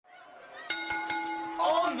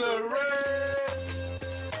On the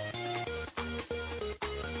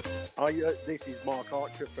Hi, this is Mark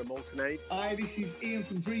Archer from Alternate. Hi, this is Ian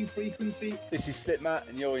from Dream Frequency. This is Slipmatt,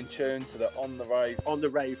 and you're in tune to the On the Rave. On the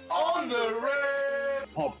Rave. On the Rave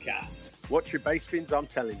podcast. Watch your bass fins, I'm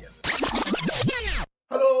telling you.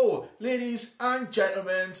 Hello, ladies and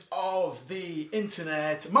gentlemen of the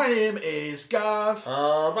internet. My name is Gav.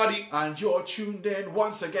 Buddy. And you're tuned in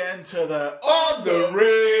once again to the On the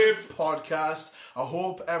Rave podcast. I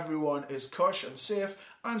hope everyone is cush and safe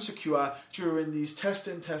and secure during these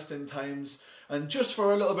testing times. And just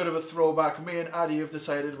for a little bit of a throwback, me and Addy have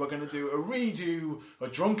decided we're going to do a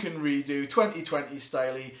drunken redo, 2020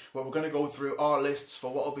 styley, where we're going to go through our lists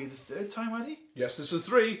for what will be the third time, Addy? Yes, this is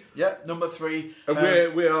 3. Yeah, number 3.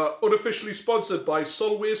 And we are unofficially sponsored by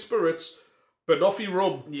Solway Spirits, Banoffee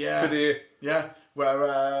Rum today. Yeah, where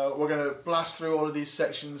we're going to blast through all of these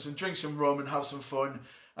sections and drink some rum and have some fun.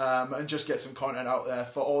 And just get some content out there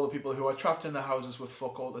for all the people who are trapped in their houses with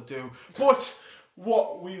fuck all to do. But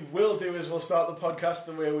what we will do is we'll start the podcast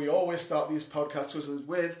the way we always start these podcasts, which is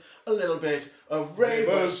with a little bit of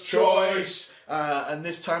Raver's Choice. And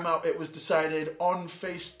this time out it was decided on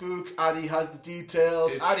Facebook. Addy has the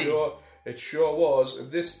details. It sure was.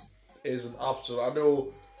 And this is an absolute... I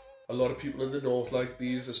know a lot of people in the north like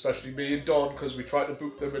these, especially me and Don, because we tried to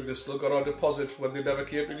book them and they still got our deposit when they never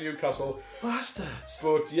came to Newcastle. Bastards.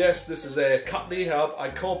 But yes, this is a Captain Ahab. I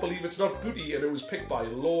can't believe it's not Booty, and it was picked by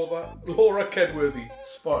Laura Kenworthy.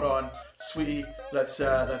 Spot on. Sweetie, let's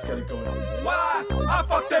get it going. Why? I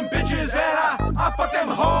fuck them bitches and I fuck them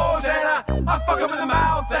hoes and I fuck them in the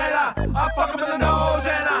mouth and I fuck them in the nose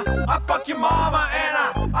and I fuck your mama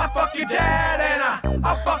and I fuck your dad and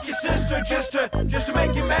I fuck your sister just to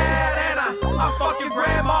make you mad and I fuck your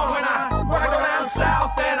grandma when I go down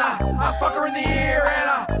south and I fuck her in the ear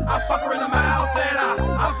and I fuck her in the mouth and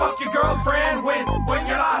I fuck your girlfriend when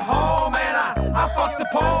you're not home and I fuck the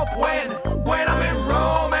Pope when I'm in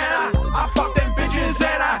Rome and I fuck them bitches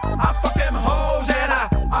and I fuck them hoes and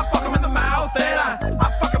I fuck them in the mouth and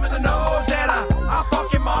I fuck them in the nose and I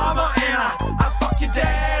fuck your mama and I fuck your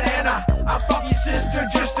dad and I fuck your sister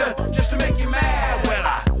just to make you mad. Well,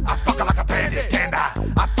 I fuck her like a bandit and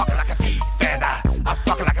I fuck her like a thief and I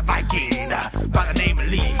fuck her like a Viking by the name of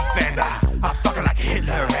Leaf and I fuck her like a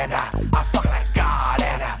Hitler and I fuck her like God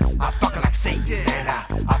and I fuck her like Satan and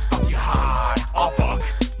I fuck you hard. I'll fuck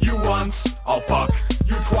you once, I'll fuck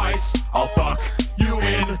you twice, I'll fuck you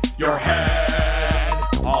in your head.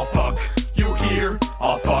 I'll fuck you here,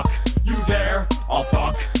 I'll fuck you there, I'll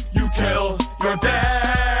fuck you till you're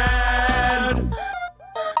dead.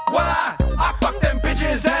 Well, I fuck them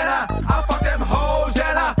bitches and I fuck them hoes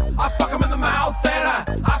and I fuck them in the mouth and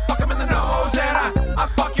I fuck them in the nose and I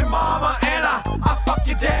fuck your mama and I fuck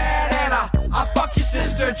your dad and I fuck your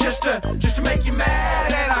sister just to make you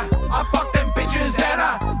mad and I fuck them bitches and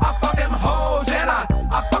I fuck them hoes and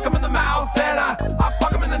I fuck them in the mouth and I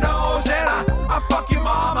fuck them in the nose and I fuck your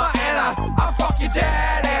mama and I fuck your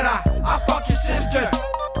dad and I fuck your sister.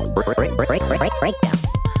 Breakdown.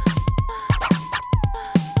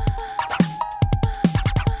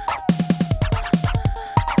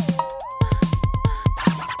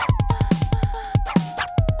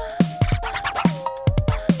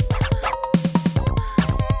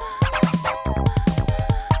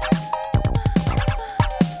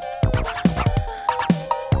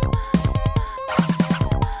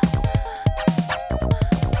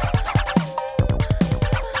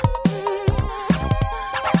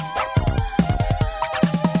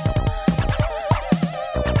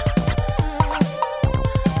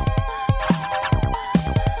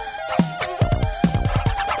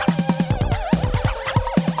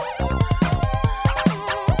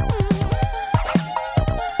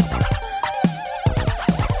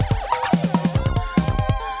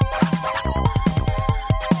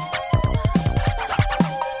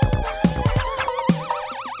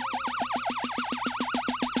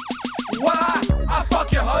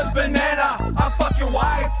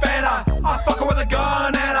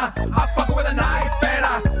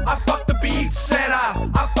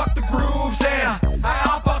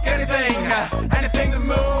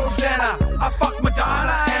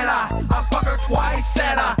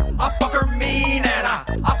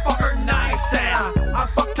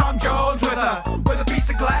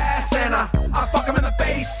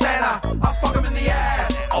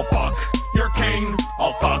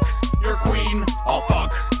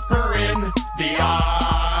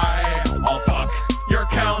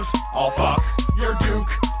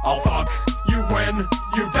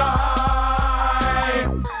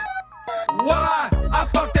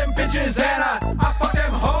 I fuck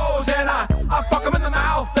them hoes and I fuck them in the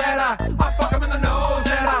mouth and I fuck them in the nose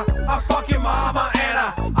and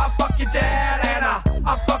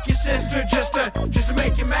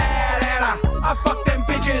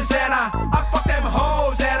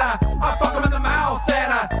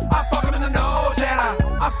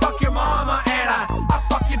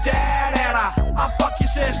dad, and I fuck your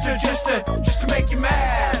sister just to make you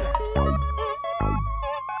mad.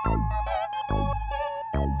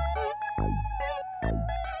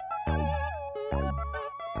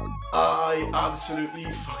 I absolutely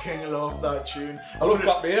fucking love that tune. I love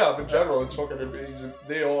Clap Me Up in general. It's fucking amazing.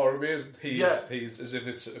 They are amazing. Yeah. He's as if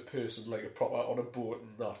it's a person like a proper on a boat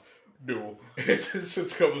and that. No, it's a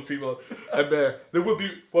couple of people, and there will be.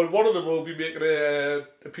 Well, one of them will be making an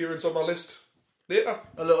appearance on my list later.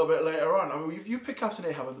 A little bit later on. I mean, you picked Captain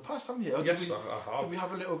Ahab in the past, haven't you? Or Yes, did I have. Did we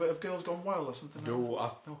have a little bit of Girls Gone Wild or something? No, I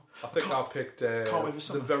think I picked Can't Wait for the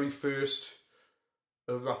Summer. very first.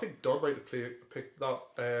 I think Don might have picked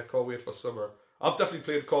that Can't Wait for Summer. I've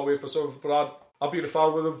definitely played Can't Wait for Summer, but I've been a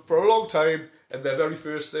fan with them for a long time. And their very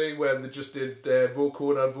first thing when they just did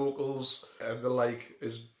vocoder and vocals and the like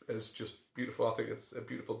is just beautiful. I think it's a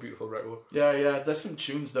beautiful, beautiful record. Yeah. There's some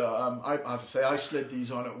tunes that as I say, I slid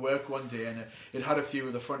these on at work one day, and it had a few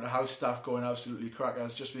of the front of house staff going absolutely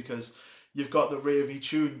crackers, just because you've got the ravey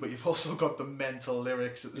tune, but you've also got the mental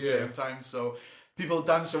lyrics at the same time. So people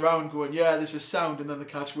dance around going, "Yeah, this is sound," and then they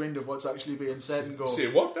catch wind of what's actually being said and go,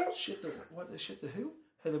 "Say what now? Shit the who?"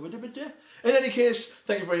 In any case,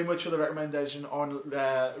 thank you very much for the recommendation on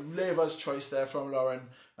Leva's choice there from Lauren.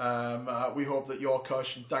 We hope that your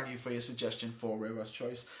Kush, and thank you for your suggestion for Leva's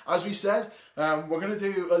choice. As we said, we're going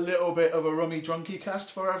to do a little bit of a rummy drunky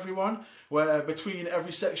cast for everyone, where between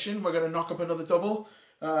every section we're going to knock up another double.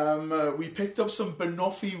 We picked up some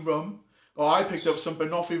Banoffee rum, or I picked up some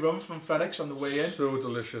Banoffee rum from Phoenix on the way in. So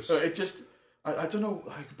delicious. It just, I don't know,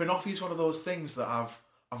 like Banoffee is one of those things that I've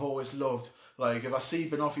always loved. Like, if I see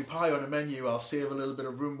banoffee pie on a menu, I'll save a little bit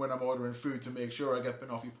of room when I'm ordering food to make sure I get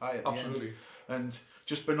banoffee pie at the end. And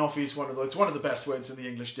just banoffee is it's one of the best words in the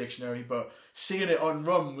English dictionary, but seeing it on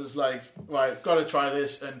rum was like, right, gotta try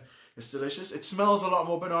this, and it's delicious. It smells a lot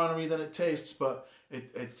more banana-y than it tastes, but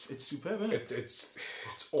it's superb, isn't it? It's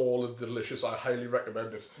all of the delicious. I highly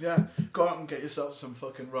recommend it. Yeah, go out and get yourself some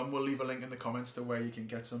fucking rum. We'll leave a link in the comments to where you can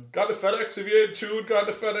get some. Got the FedEx, if you're in tune, got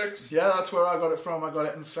the FedEx. Yeah, that's where I got it from. I got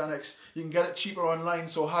it in Phoenix. You can get it cheaper online,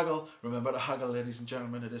 so haggle. Remember to haggle, ladies and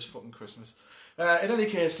gentlemen. It is fucking Christmas. In any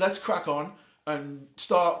case, let's crack on and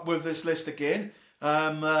start with this list again.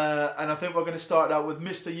 And I think we're going to start out with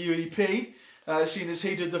Mr. UEP. Seeing as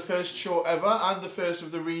he did the first show ever and the first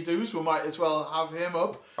of the redos, we might as well have him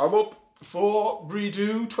up. I'm up. For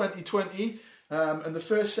Redo 2020. And the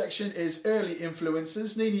first section is early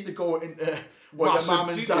influences. No need to go into what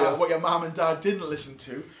your mum and dad didn't listen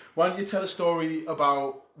to. Why don't you tell a story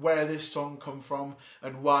about where this song come from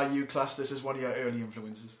and why you class this as one of your early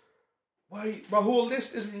influences? Why, my whole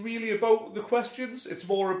list isn't really about the questions. It's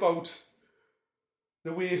more about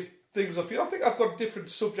the way things I feel. I think I've got a different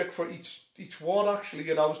subject for each one, actually,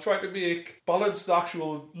 and I was trying to balance the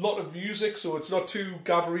actual lot of music, so it's not too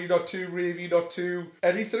gabbery, not too ravey, not too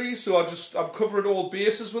anything. So I'm covering all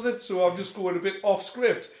bases with it. So I'm just going a bit off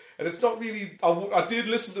script, and it's not really. I did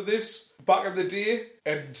listen to this back in the day,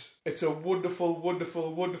 and it's a wonderful,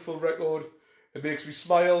 wonderful, wonderful record. It makes me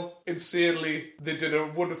smile insanely. They did a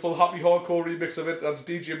wonderful happy hardcore remix of it. That's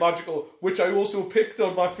DJ Magical, which I also picked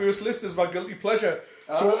on my first list as my guilty pleasure.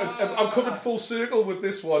 So I'm coming full circle with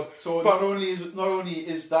this one. So not only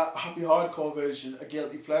is that happy hardcore version a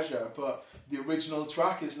guilty pleasure, but the original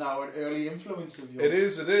track is now an early influence of yours.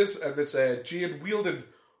 It is, and it's Jane Wielden,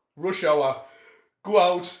 Rush Hour. Go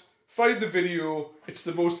out, find the video. It's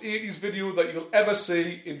the most 80s video that you'll ever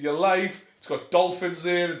see in your life. It's got dolphins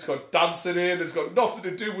in, it's got dancing in, it's got nothing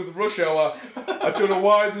to do with Rush Hour. I don't know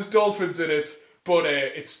why there's dolphins in it, but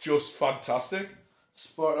it's just fantastic.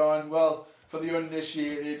 Spot on. Well, for the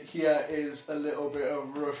uninitiated, here is a little bit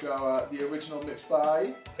of Rush Hour, the original mix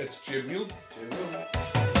by... It's Jim Wielden.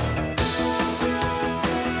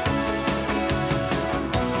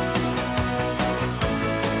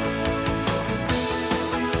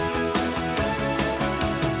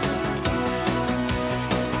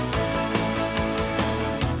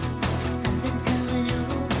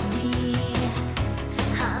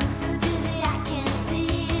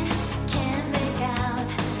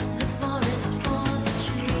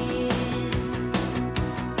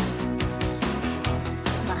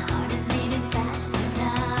 My heart is beating fast and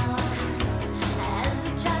I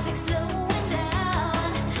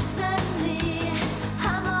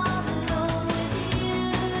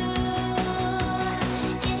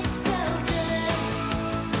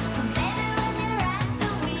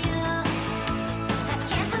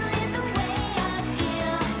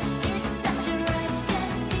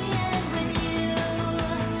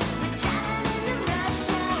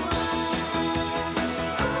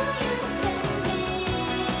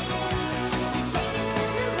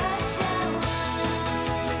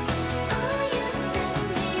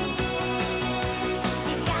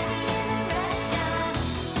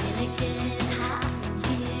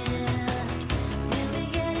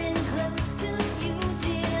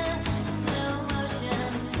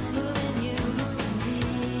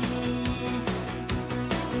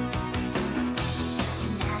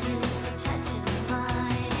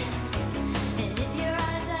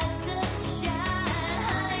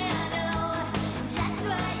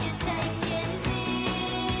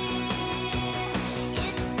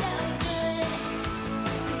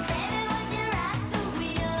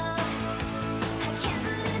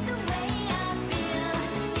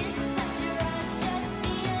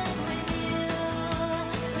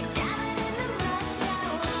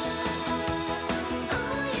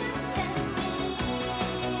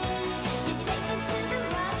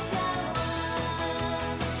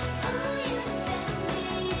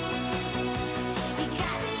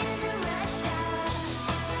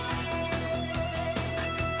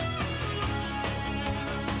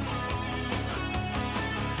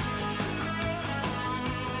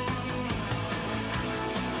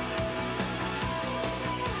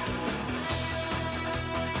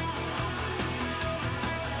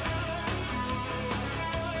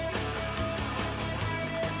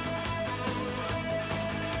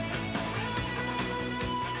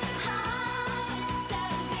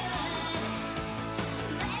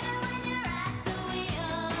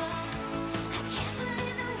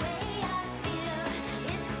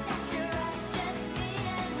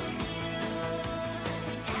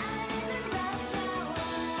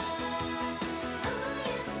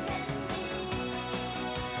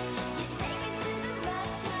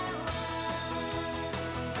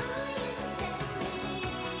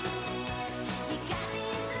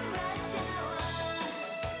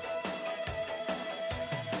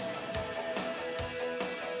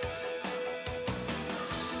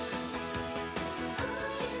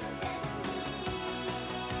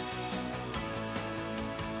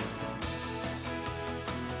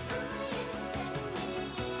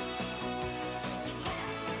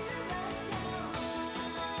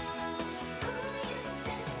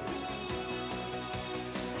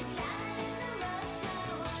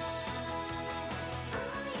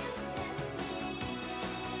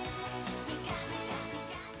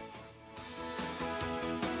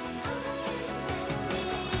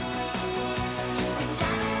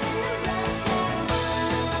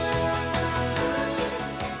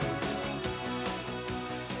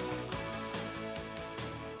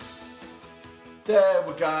there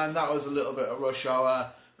we go. That was a little bit of Rush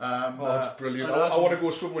Hour. It's brilliant. and I want to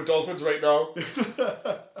go swim with dolphins right now.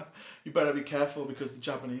 You better be careful because the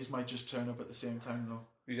Japanese might just turn up at the same time, though.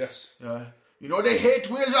 Yes. Yeah. You know they hate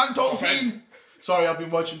whales and dolphin. Sorry, I've been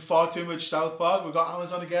watching far too much South Park. We've got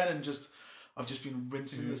Amazon again, and I've just been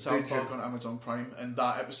rinsing the South Park on Amazon Prime, and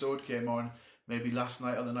that episode came on maybe last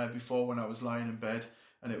night or the night before when I was lying in bed,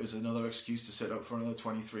 and it was another excuse to sit up for another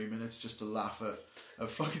 23 minutes just to laugh at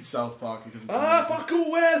fucking South Park because it's amazing. Fuck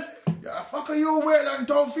you, whale! Yeah, fuck are you, whale and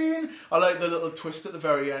dolphin? I like the little twist at the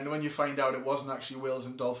very end when you find out it wasn't actually whales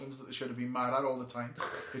and dolphins that they should have been mad at all the time.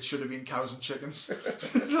 It should have been cows and chickens.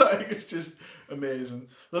 It's just amazing.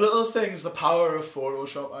 The little things, the power of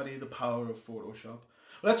Photoshop, Addy, the power of Photoshop.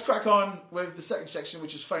 Let's crack on with the second section,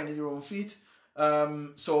 which is finding your own feet.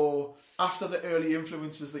 So after the early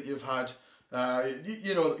influences that you've had,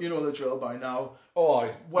 you know the drill by now.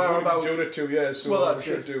 Whereabouts? Doing it 2 years, so that's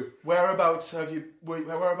should it. do. Whereabouts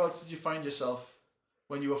did you find yourself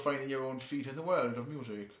when you were finding your own feet in the world of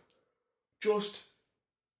music? Just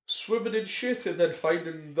swimming in shit and then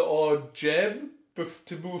finding the odd gem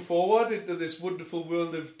to move forward into this wonderful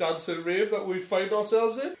world of dance and rave that we find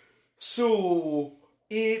ourselves in. So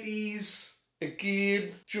 80s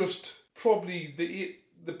again, just probably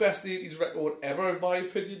the best 80s record ever in my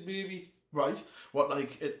opinion, maybe. Right. What,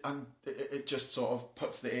 like, it just sort of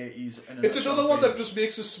puts the 80s in It's another one that just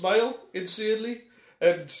makes us smile insanely,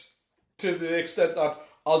 and to the extent that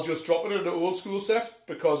I'll just drop it in an old school set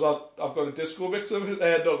because I've got a disco mix of it.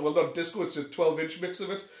 Not disco, it's a 12-inch mix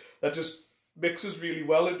of it that just mixes really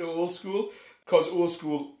well into old school, because old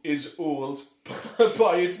school is old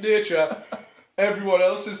by its nature. Everyone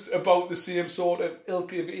else is about the same sort of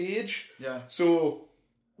ilk of age. Yeah. So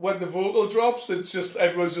when the vocal drops, it's just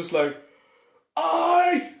everyone's just like,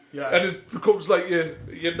 "Aye!" Yeah. And it becomes like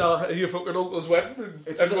your fucking uncle's wedding, and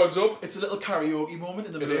everyone's up. It's a little karaoke moment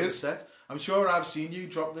in the middle of the set. I'm sure I've seen you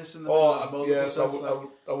drop this in the middle of multiple sets.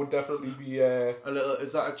 I would definitely be a little.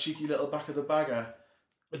 Is that a cheeky little back of the bagger?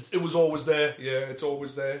 It was always there. Yeah, it's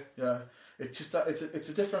always there. Yeah, it's just that it's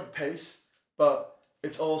a different pace, but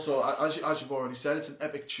it's also, as you've already said, it's an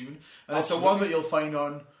epic tune, and Absolutely. It's a one that you'll find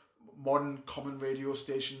on modern common radio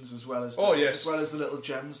stations as well as the little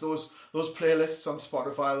gems. Those playlists on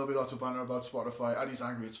Spotify. There'll be lots of banner about Spotify. Addy's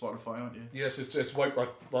angry at Spotify, aren't you? Yes, it's wiped my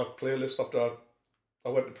playlist after I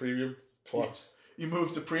went to premium. Twat. You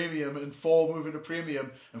moved to premium, and for moving to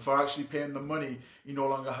premium and for actually paying the money, he no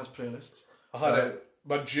longer has playlists. I had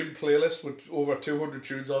my gym playlist with over 200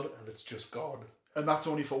 tunes on it, and it's just gone. And that's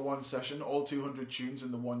only for one session, all 200 tunes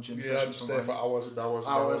in the one gym session. Yeah, I'm just there for hours and hours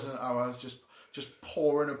and hours. And hours, just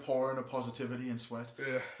pouring of positivity and sweat.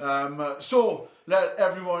 Yeah. So, let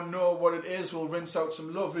everyone know what it is. We'll rinse out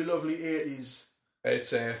some lovely, lovely 80s. It's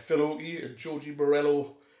Phil Oakey and Georgie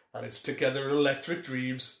Morello, and it's Together in Electric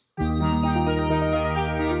Dreams.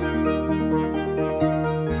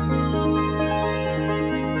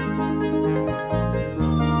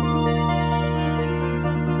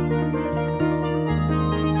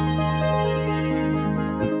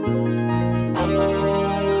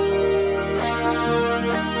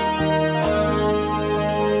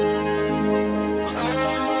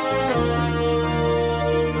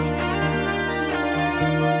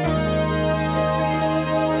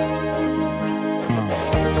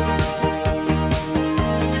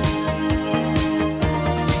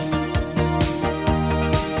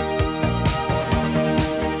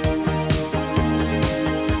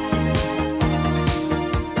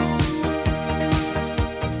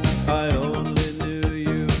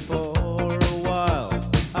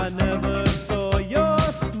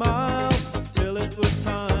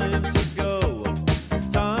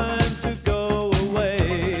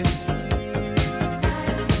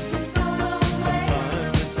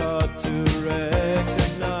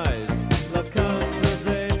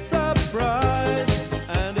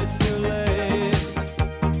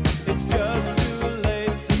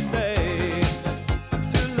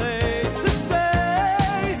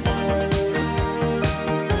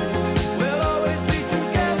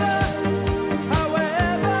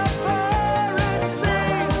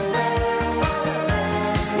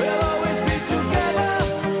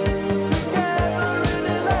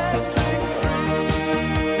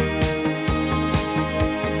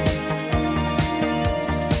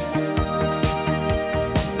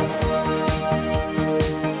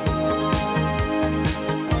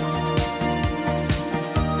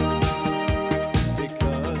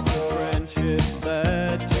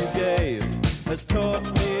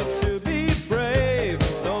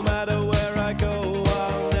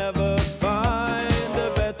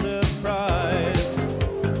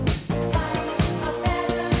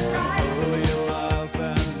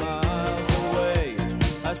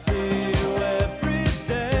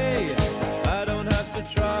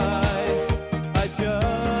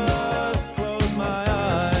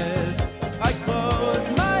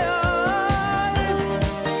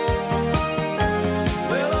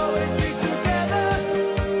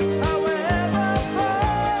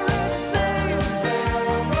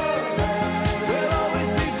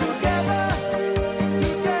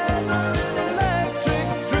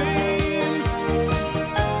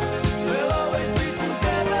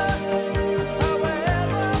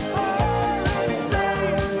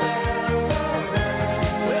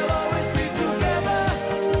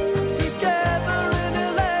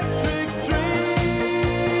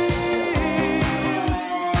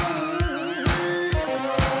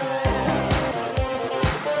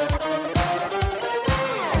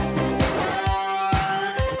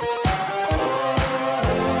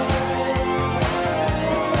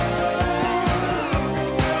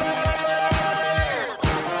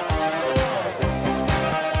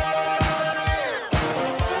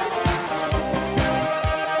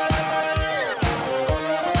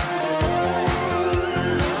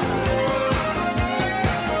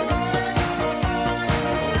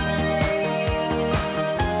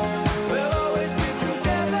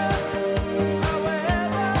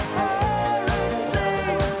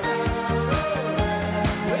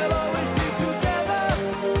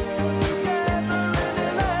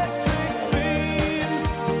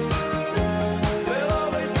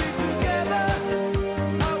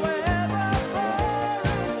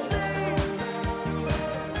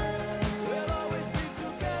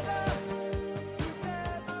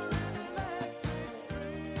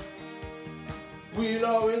 We'll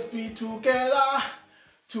always be together,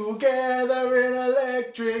 together in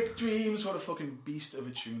electric dreams. What a fucking beast of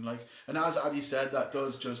a tune, like. And as Addy said, that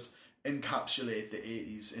does just encapsulate the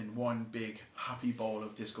 80s in one big happy ball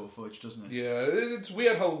of disco fudge, doesn't it? Yeah, it's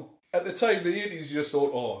weird how at the time, the 80s, you just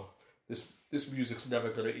thought, oh, this music's never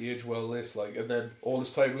going to age well, this, like, and then all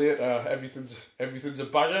this time later, everything's a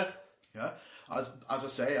banger. Yeah, as I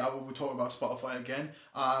say, we're talking about Spotify again.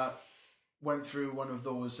 Went through one of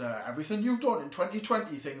those everything you've done in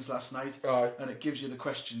 2020 things last night, and it gives you the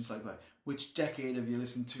questions like which decade have you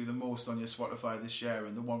listened to the most on your Spotify this year?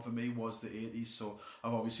 And the one for me was the 80s, so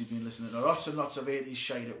I've obviously been listening to lots and lots of 80s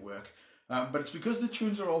shite at work. But it's because the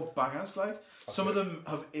tunes are all bangers, like. Some of them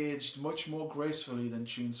have aged much more gracefully than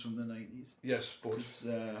tunes from the 90s. Yes, but...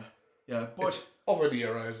 but... It's of an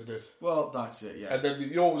era, isn't it? Well, that's it, yeah. And then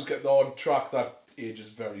you always get the odd track that ages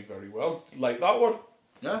very, very well, like that one.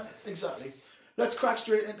 Yeah, exactly. Let's crack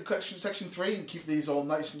straight into section 3 and keep these all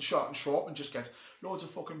nice and short and sharp and just get loads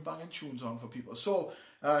of fucking banging tunes on for people. So,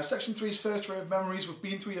 section 3's first rave memories. We've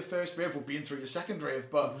been through your first rave, we've been through your second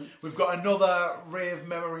rave, but we've got another rave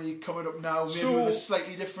memory coming up now, maybe with a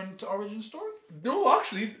slightly different origin story? No,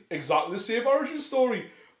 actually, exactly the same origin story.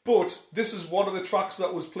 But this is one of the tracks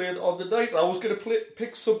that was played on the night. I was going to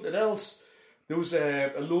pick something else. There was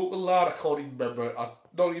a local lad, I can't even remember. I'm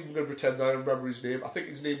not even going to pretend that I remember his name. I think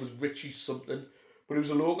his name was Richie something. But he was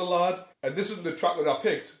a local lad. And this isn't the track that I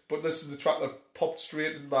picked, but this is the track that popped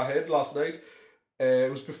straight in my head last night. It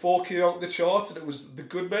was before it came out in the charts, and it was The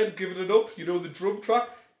Good Men, Giving It Up. You know, the drum track?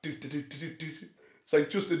 It's like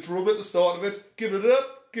just the drum at the start of it. Give it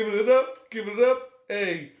up, give it up, give it up,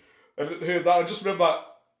 hey. And I heard that. I just remember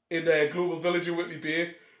in Global Village in Whitley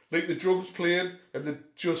Bay, like the drums playing, and the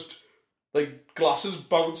just... like glasses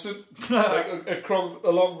bouncing like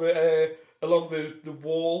along the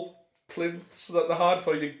wall plinths that they had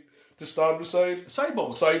for you to stand beside.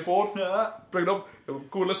 Sideboard. Yeah. Bring it up.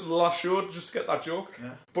 Go and listen to the last show just to get that joke.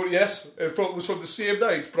 Yeah. But yes, it was from the same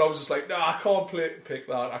night, but I was just like, nah, I can't pick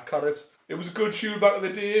that. I can't. It was a good tune back in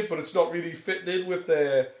the day, but it's not really fitting in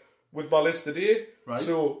with my list today. Right.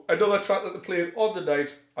 So another track that they played on the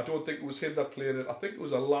night, I don't think it was him that played it. I think it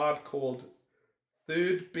was a lad called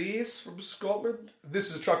Third Base from Scotland. This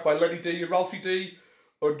is a track by Lenny D and Ralphie D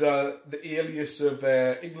under the alias of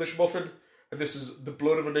English Muffin, and this is The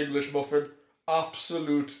Blood of an English Muffin.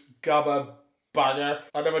 Absolute gabba banger.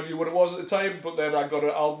 I never knew what it was at the time, but then I got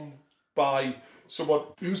an album by someone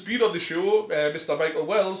who's been on the show, Mr. Michael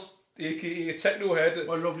Wells, aka Technohead.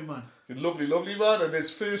 What a lovely man. Lovely man. And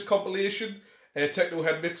his first compilation,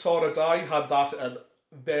 Technohead Mix Hard or Die, had that and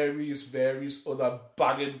various other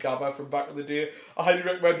banging gabba from back in the day. I highly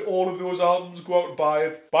recommend all of those albums. Go out and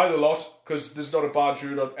buy the lot, because there's not a bad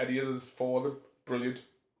tune on any of the four of them. Brilliant.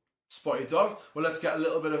 Spotty dog. Well, let's get a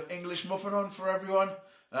little bit of English Muffin on for everyone.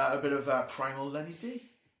 A bit of Primal Lenny D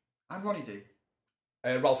and Ronnie D.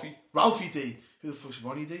 Ralphie D. Who the fuck's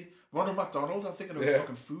Ronnie D? Ronald McDonald. I'm thinking of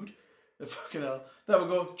fucking food. The fucking hell. There we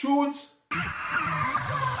go. Tunes.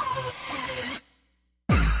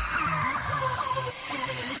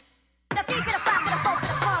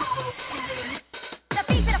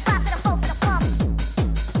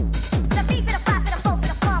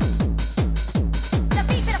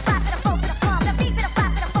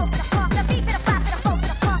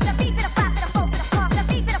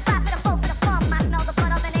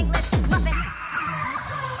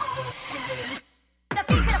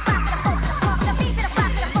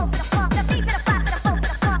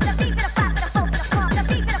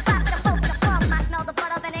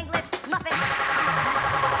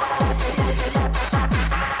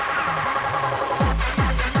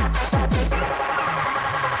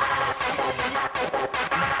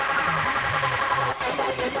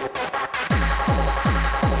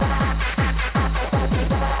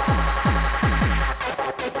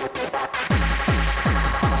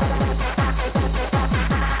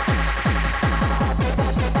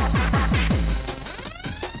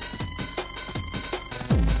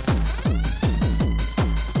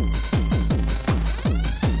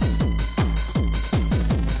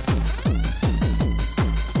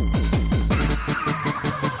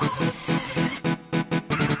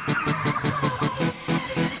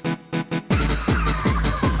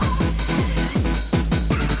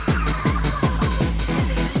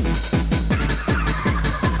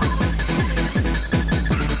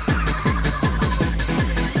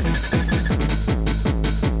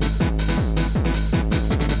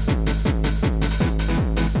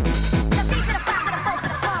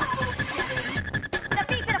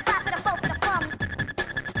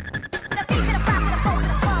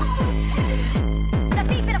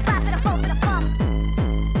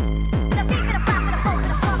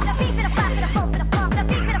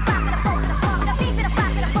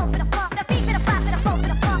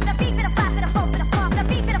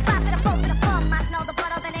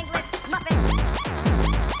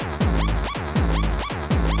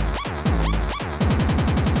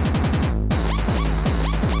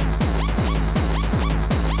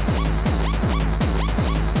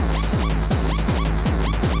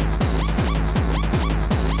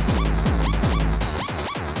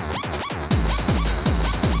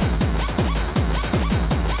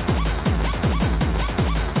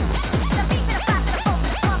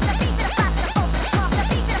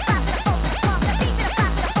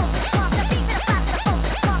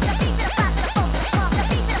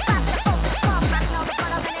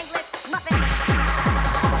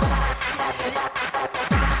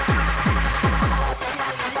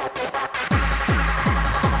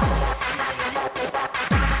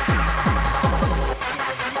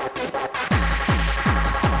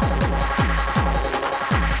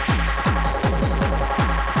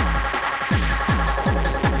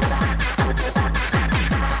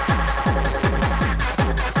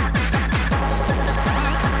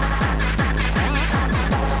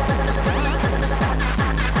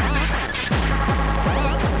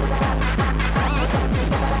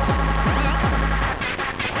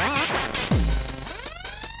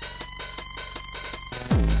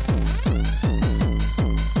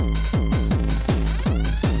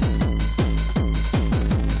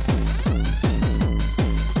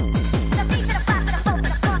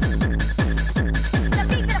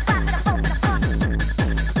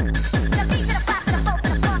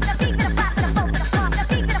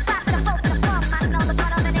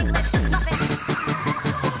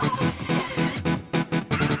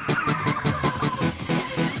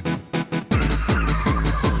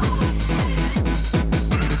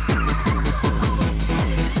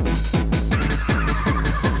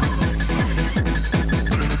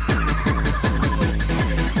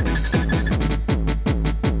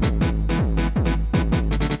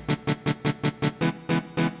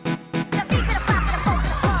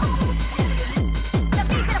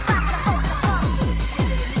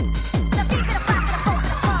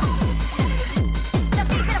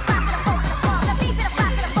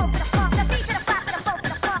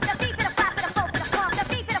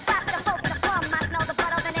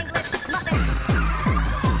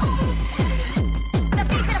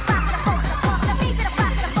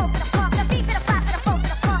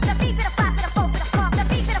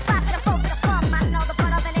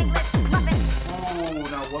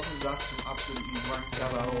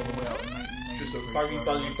 Bangy,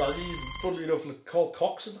 bangy, bangy. Funnily enough, like Carl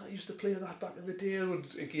Cox and that used to play that back in the day. And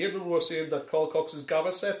again, we were saying that Carl Cox's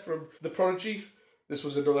Gabba set from The Prodigy. This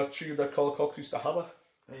was another tune that Carl Cox used to hammer.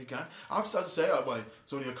 There you go. I've started to say, well,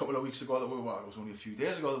 it's only a couple of weeks ago that it was only a few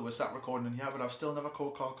days ago that we were sat recording in here, but I've still never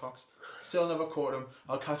caught Carl Cox. Still never caught him.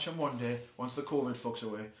 I'll catch him one day once the COVID fucks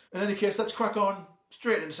away. In any case, let's crack on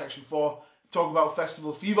straight into section 4. Talk about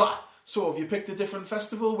festival fever. So, have you picked a different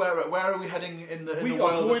festival? Where are we heading in the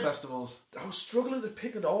world of festivals? I was struggling to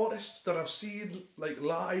pick an artist that I've seen, like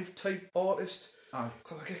live type artist.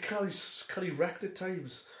 Because I get kind of wrecked at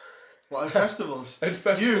times. What, at festivals? At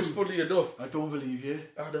festivals, funny enough. I don't believe you.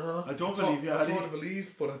 I know. I don't believe you. It's hard to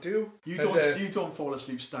believe, but I do. You don't fall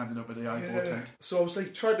asleep standing up at the iPod tent. So I was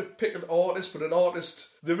like trying to pick an artist, but an artist,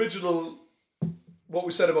 the original, what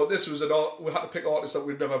we said about this was we had to pick artists that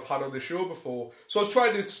we'd never had on the show before. So I was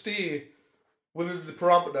trying to stay within the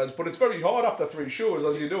parameters, but it's very hard after 3 shows,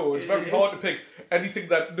 as you know. It's very hard to pick anything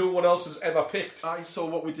that no one else has ever picked. So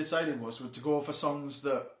what we decided was to go for songs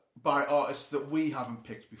that by artists that we haven't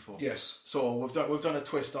picked before. Yes. So we've done a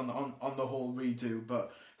twist on the whole redo,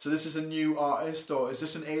 but so this is a new artist, or is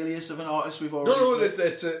this an alias of an artist we've already? No,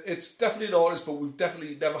 it's definitely an artist, but we've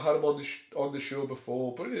definitely never had him on the show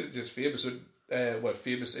before. But it's just famous,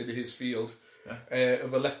 famous in his field.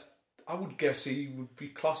 Yeah. I would guess he would be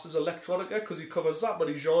classed as electronica because he covers that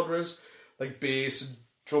many genres like bass and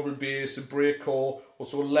drum and bass and breakcore,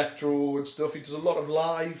 also electro and stuff. He does a lot of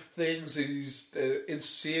live things. He's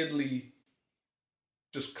insanely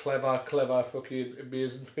just clever, fucking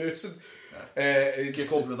amazing person. He's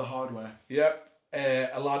gifted with the hardware. Yep.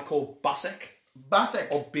 A lad called Basek.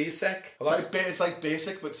 Or Basek. It's like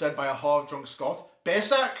basic, but said by a half-drunk Scot.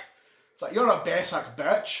 Basek! It's like, you're a Basek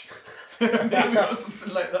bitch. Maybe or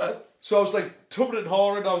something like that. So I was like tumbling and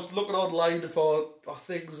hard. I was looking online for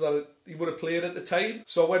things that he would have played at the time.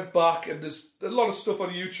 So I went back, and there's a lot of stuff on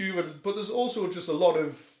YouTube, but there's also just a lot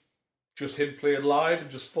of just him playing live and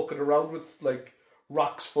just fucking around with like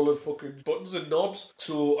racks full of fucking buttons and knobs.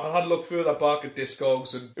 So I had a look further back at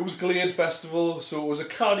Discogs, and it was Glade Festival, so it was a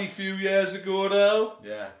canny few years ago now.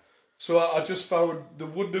 Yeah. So I just found the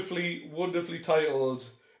wonderfully titled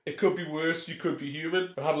 "It Could Be Worse, You Could Be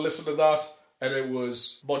Human." I had to listen to that. And it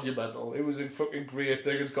was monumental. It was a fucking great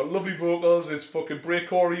thing. It's got lovely vocals. It's fucking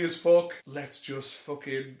breakcore as fuck. Let's just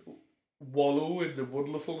fucking wallow in the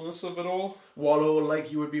wonderfulness of it all. Wallow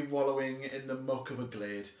like you would be wallowing in the muck of a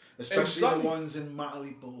glade. Especially the ones in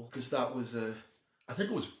Matterley Bowl. Because that was a... I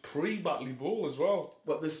think it was pre-Matterley Bowl as well.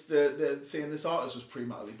 But saying this artist was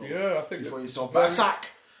pre-Matterley Bowl. Yeah, I think... Before you saw Basak.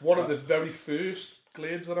 One of the very first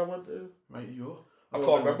glades that I went to. Right, I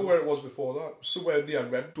can't remember where it was before that. Somewhere near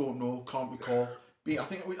Ren. Don't know, can't recall. I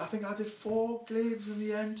think I did 4 glades in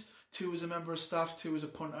the end. 2 as a member of staff, 2 as a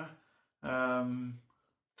punter.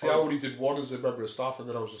 See, I only did 1 as a member of staff, and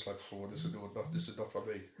then I was just like, "Oh, this is not for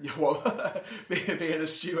me." Yeah, well, being a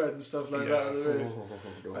steward and stuff like that.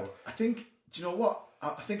 No. I think. Do you know what?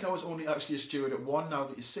 I think I was only actually a steward at 1. Now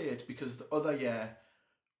that you say it, because the other year,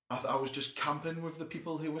 I was just camping with the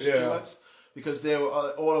people who were stewards. Because they were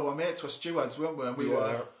all of our mates were stewards, weren't we? And we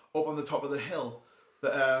were up on the top of the hill,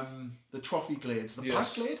 the trophy glades, the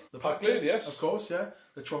Pat Glade, the Pat Glade, yes, of course, yeah,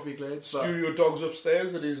 the trophy glades. Studio Dog's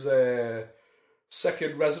upstairs in his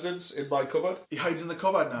second residence in my cupboard. He hides in the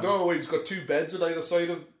cupboard now. No, he's got 2 beds on either side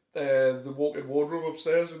of the walk-in wardrobe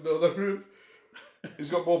upstairs in the other room.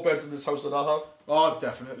 He's got more beds in this house than I have. Oh,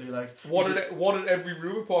 definitely. Like one in every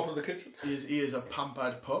room apart from the kitchen. He is a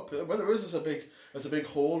pampered pup. Well, there is there's a big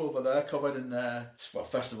hole over there covered in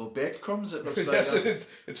festival bake crumbs. It looks like. Yes,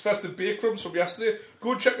 it's festive bake crumbs from yesterday.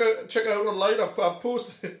 Go and check it out online. I've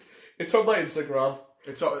posted it. It's on my Instagram.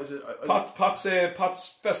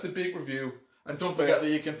 Pat's festive bake review. And don't forget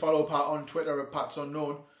that you can follow Pat on Twitter at Pat's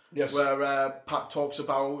Unknown. Yes. Where Pat talks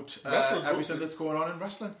about everything that's going on in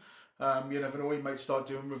wrestling. You never know, he might start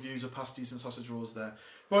doing reviews of pasties and sausage rolls there.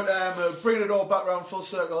 But bringing it all back round full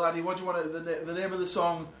circle, Addy, what do you want the name of the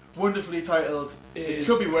song, wonderfully titled, It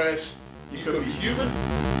Could Be Worse, You Could Be Human.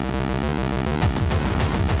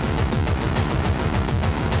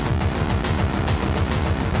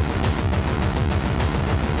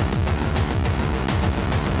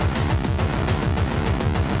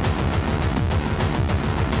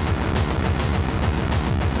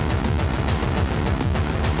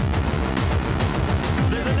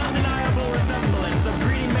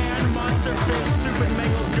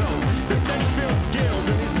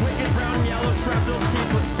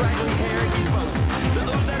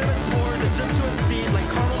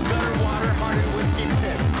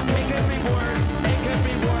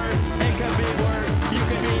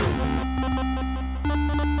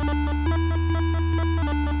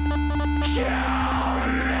 Yeah!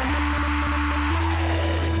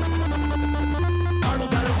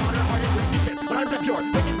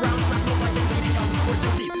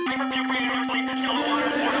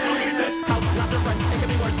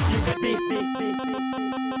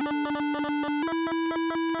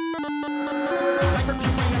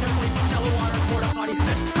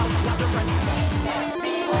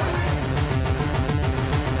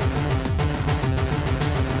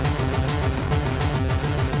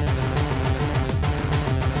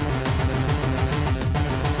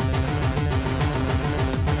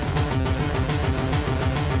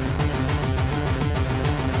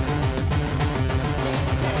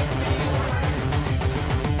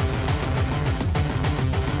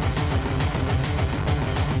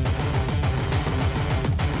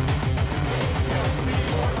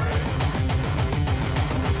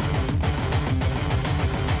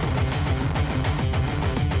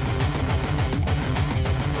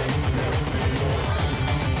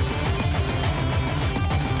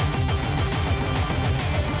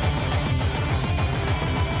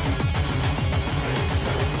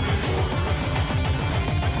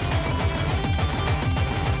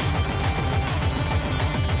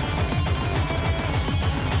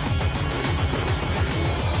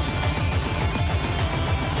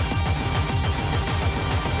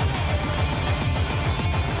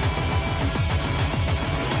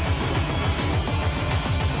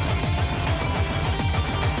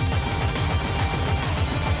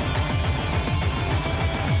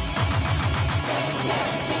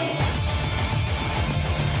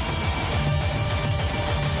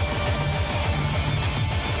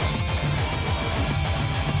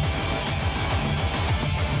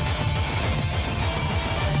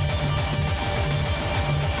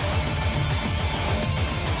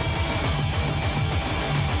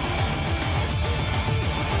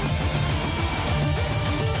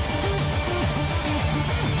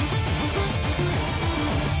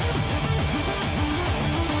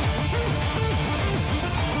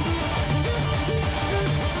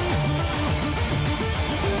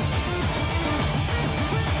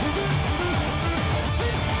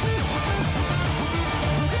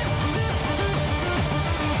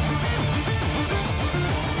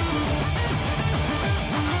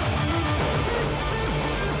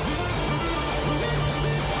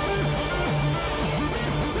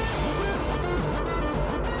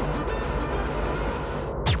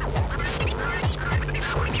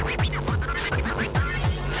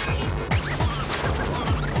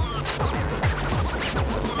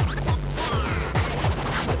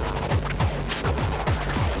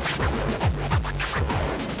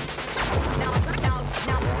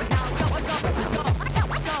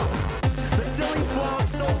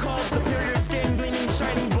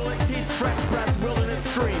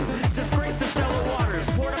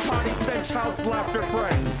 house laughter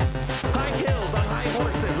friends. High hills on high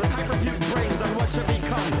horses with hyperpute brains on what should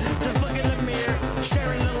become. Just look in the mirror,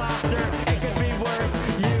 sharing the laughter. It could be worse,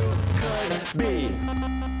 you could be.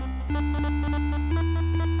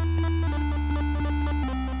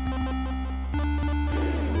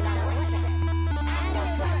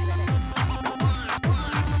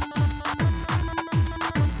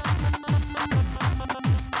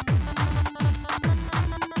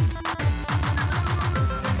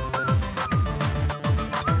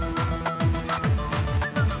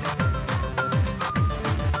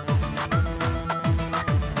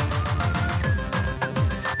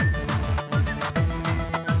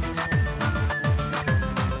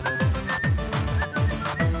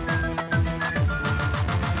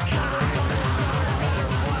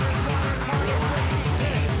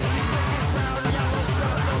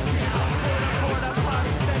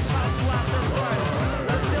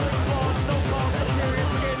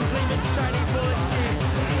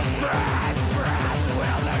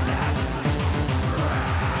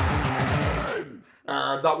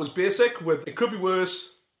 That was Basic with It Could Be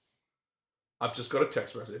Worse. I've just got a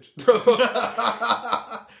text message.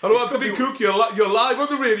 Hello, Anthony Cook. You're live on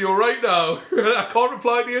the radio right now. I can't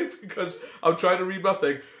reply to you because I'm trying to read my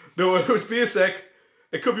thing. No, it was Basic.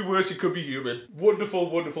 It could be worse. It could be human.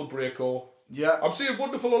 Wonderful, wonderful breakcore. Yeah, I'm saying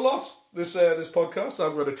wonderful a lot this podcast.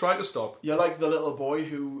 I'm going to try to stop. You're like the little boy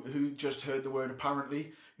who just heard the word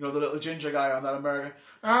apparently. You know, the little ginger guy on that America.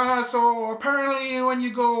 So apparently when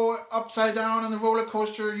you go upside down on the roller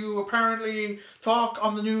coaster, you apparently talk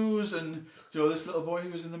on the news. And you know this little boy who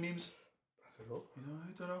was in the memes. I don't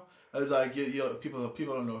know. Like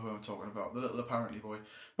people don't know who I'm talking about. The little apparently boy.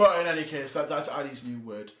 But in any case, that's Addy's new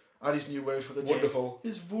word. Addy's new word for the day. Wonderful.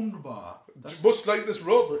 Is wunderbar. Much like this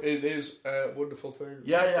rub, it is a wonderful thing.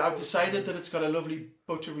 Yeah. I've decided that it's got a lovely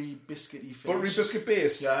buttery biscuity finish. Buttery biscuit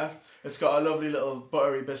base. Yeah. It's got a lovely little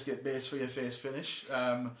buttery biscuit base for your face finish,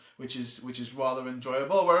 which is rather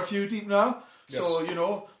enjoyable. We're a few deep now. So, you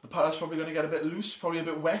know, the paddock's probably going to get a bit loose, probably a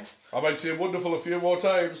bit wet. I might say wonderful a few more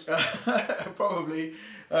times. Probably.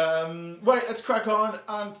 Right, let's crack on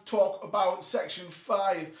and talk about Section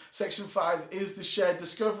 5. Section 5 is the shared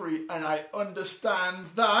discovery, and I understand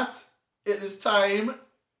that it is time...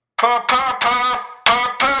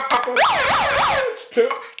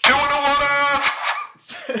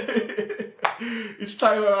 It's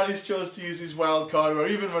time where Andy's chose to use his wild card. We're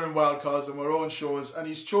even running wild cards on our own shows, and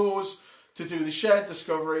he's chose to do the shared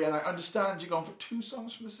discovery, and I understand you're going for 2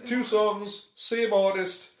 songs from the same artist. 2 songs, same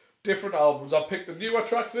artist, different albums. I picked the newer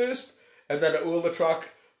track first, and then an older track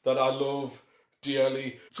that I love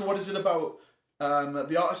dearly. So what is it about?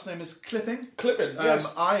 The artist's name is Clipping. Clipping,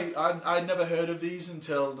 yes. I'd never heard of these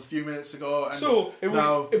until a few minutes ago, and so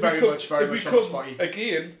now very much on the spotty.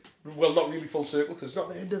 Again, well, not really full circle because it's not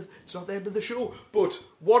the end of the show. But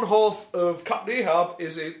one half of Captain Ahab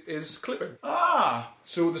is Clipping.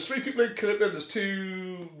 So there's 3 people in Clipping. There's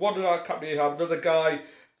one Captain Ahab, another guy,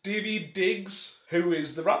 Davey Diggs, who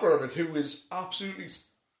is the rapper on it, who is absolutely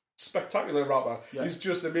spectacular rapper. Yeah. He's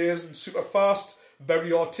just amazing, super fast,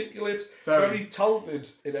 very articulate, very talented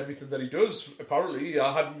in everything that he does. Apparently,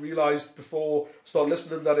 I hadn't realised before I started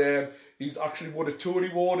listening that he's actually won a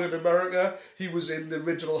Tony Award in America. He was in the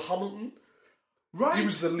original Hamilton. Right. He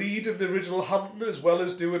was the lead in the original Hamilton, as well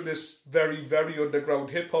as doing this very, very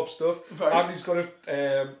underground hip hop stuff. Right. And he's got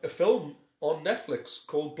a film on Netflix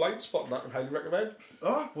called Blind Spot, and that I can highly recommend.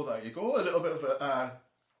 Oh, well, there you go. A little bit of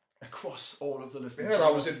across all of the living. Yeah, and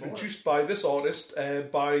I was introduced by this artist,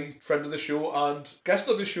 by friend of the show and guest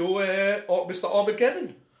on the show, Mr.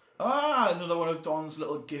 Armageddon. Another one of Don's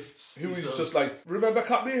little gifts. Who was just like, remember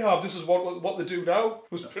Captain Ahab, this is what they do now,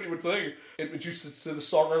 was pretty much the thing. Introduced it to the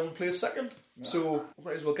song I'm going to play second. Yeah. So,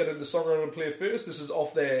 might as well get into the song I'm going to play first. This is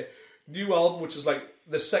off their new album, which is like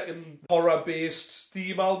the second horror-based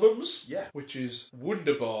theme albums. Yeah. Which is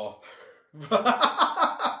Wunderbar.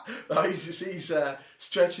 He's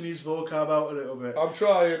stretching his vocab out a little bit. I'm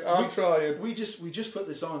trying. We just put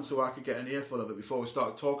this on so I could get an earful of it before we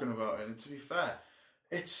started talking about it, and to be fair,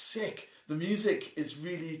 it's sick. The music is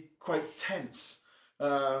really quite tense.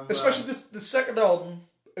 Especially the second album,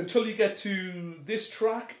 until you get to this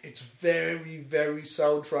track, it's very, very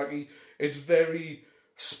soundtracky. It's very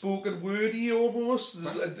spoken wordy almost.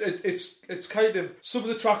 It's kind of, some of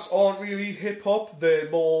the tracks aren't really hip hop, they're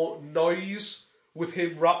more noise with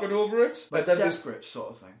him rapping over it. Like Death Grips sort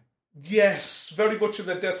of thing. Yes, very much in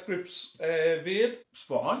the Death Grips vein.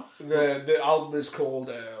 Spot on. The album is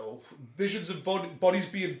called Visions of Bodies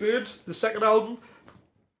Being Burned, the second album.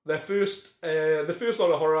 The first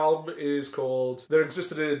lot of horror album is called There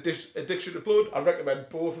Existed an Addiction to Blood. I recommend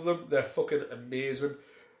both of them. They're fucking amazing.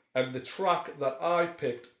 And the track that I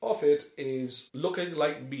picked off it is Looking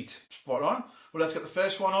Like Meat. Spot on. Well, let's get the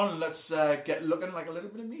first one on and let's get looking like a little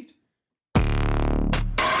bit of meat.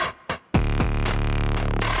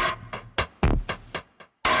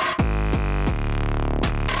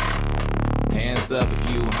 Hands up if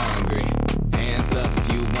you hungry. Hands up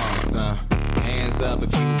if you want some. Hands up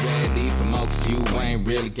if you ready for more, 'cause you ain't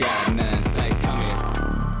really got nothing. Say, come here.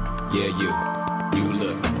 Yeah, you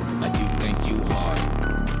look like you think you hard.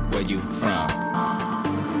 Where you from?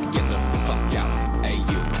 Get the fuck out. Hey,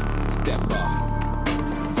 you, step off.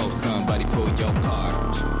 Oh, somebody pull your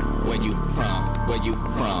card. Where you from? Where you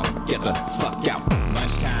from? Get the fuck out.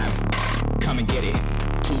 Lunchtime, come and get it.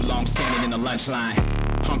 Too long standing in the lunch line.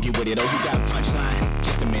 Hungry with it, oh, you got a punchline?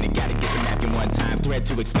 Just a minute, gotta get the napkin one time. Thread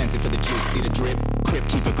too expensive for the juice, see the drip. Crip,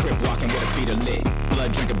 keep a crip, walking with her feet are lit.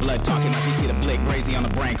 Blood drinking, blood talking like you see the blick. Brazy on the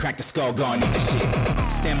brain, crack the skull, going eat the shit.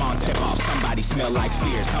 Stem on, step off, somebody smell like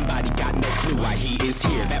fear. Somebody got no clue why he is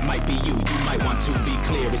here. That might be you might want to be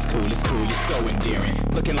clear. It's cool, you're so endearing.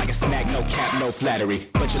 Looking like a snack, no cap, no flattery.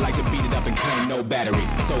 But you like to beat it up and claim no battery.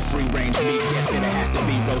 So free range meat, yes, it'll have to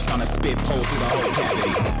be roast on a spit pole through the whole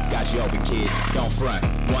cavity. Got you over, kid, don't front.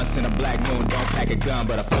 Once in a black moon, don't pack a gun,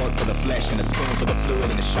 but a fork for the flesh and a spoon for the fluid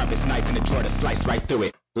and the sharpest knife in the drawer to slice right through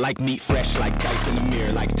it. Like meat fresh, like dice in the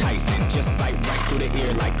mirror, like Tyson. Just bite right through the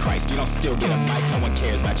ear like Christ. You don't still get a mic, no one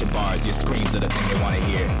cares about your bars. Your screams are the thing they want to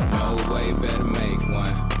hear. No way, better make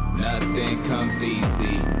one. Nothing comes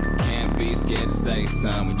easy. Can't be scared to say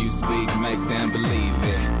something. When you speak, make them believe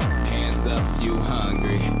it. Hands up if you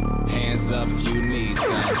hungry. Hands up if you need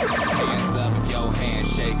some. Hands up if your hand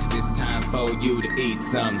shakes. It's time for you to eat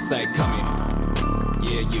something. Say, come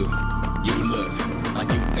here. Yeah, you look like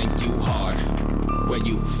you think you hard. Where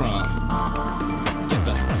you from? Get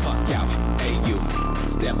the fuck out. Hey, you,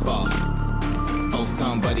 step off. Oh,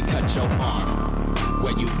 somebody cut your arm.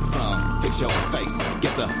 Where you from? Fix your face.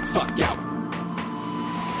 Get the fuck out.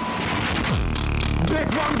 big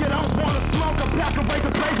rum, you don't wanna smoke. A pack of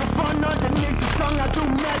razor blades for fun underneath the tongue. I do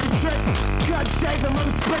magic tricks. Cut shave and let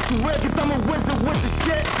me split your wig, cause I'm a wizard with the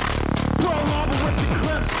shit. Pull over with the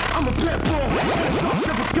clips. I'm a pit bull. And a dog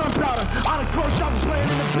strip with gunpowder. Onyx Roach, I'm playing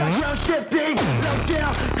in the background, shifty. No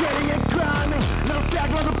down, gritty and grimy. No sag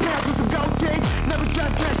leather pants with some gold teeth. Never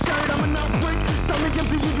dressed in that shirt, I'm a no freak. Stomach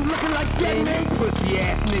empty, you looking like dead meat. Pussy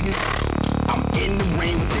ass niggas. I'm in the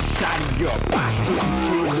rain with a shot of your posture. You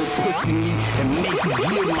chill with pussy me and make you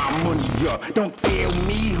give my money up. Don't tell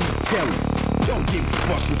me who tell it. Don't give a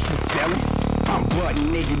fuck what you selling. I'm butt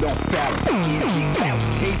nigga, don't foul it.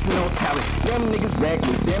 Chasing no talent. Them niggas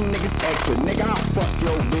reckless, them niggas extra. Nigga, I'll fuck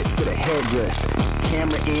your bitch with a headdress.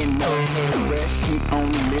 Camera in, no headrest. She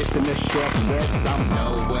only listen to Chef West. I'm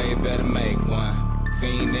No way, better make one.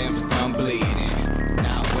 Fiending for some bleeding.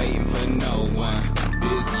 Not waiting for no one.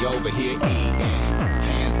 Busy over here eating.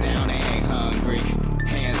 Hands down, they ain't hungry.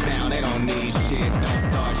 Hands down, they don't need shit. Don't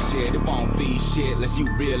start shit, it won't be shit unless you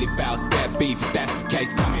really bout that beef. If that's the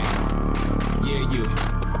case, come in. Yeah, you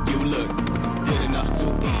look good enough to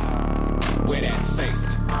eat. Wear that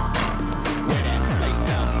face. Wear that face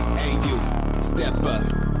out. Hey, you, step up.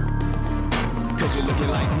 Cause you're looking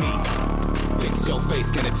like me. Fix your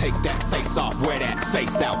face, gonna take that face off. Wear that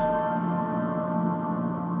face out.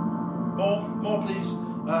 More, please.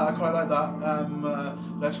 I quite like that.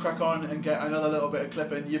 Let's crack on and get another little bit of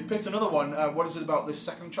clipping. You've picked another one. What is it about this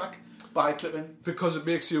second track by Clipping? Because it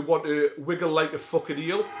makes you want to wiggle like a fucking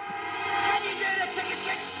eel. Can you do the chicken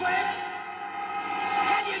kick swim?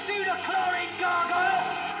 Can you do the chlorine gargle?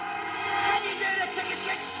 Can you do the chicken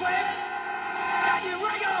kick swim? Can you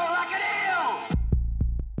wriggle like an eel?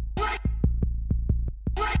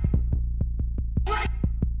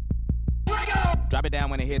 Drop it down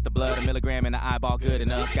when it hit the blood, a milligram in the eyeball, good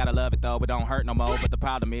enough. Gotta love it though, it don't hurt no more. But the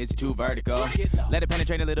problem is you're too vertical. Let it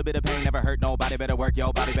penetrate a little bit of pain, never hurt nobody. Better work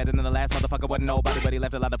your body better than the last motherfucker wasn't nobody. But he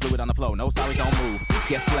left a lot of fluid on the floor. No sorry, don't move.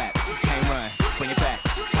 Get slapped, can't run, bring it back,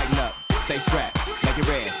 tighten up, stay strapped, make it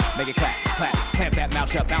red, make it clap, clap. Clamp that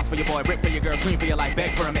mouth shut, bounce for your boy, rip for your girl, scream for your life,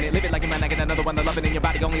 beg for a minute. Live it like a man, like another one to love it in your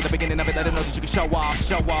body. Only the beginning of it, let it know that you can show off,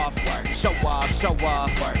 show off, show off, show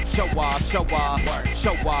off, show off, show off,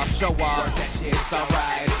 show off, show off. That shit, it's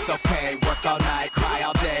alright, it's okay. Work all night, cry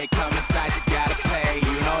all day. Come inside, you gotta pay.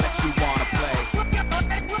 You know that you wanna play.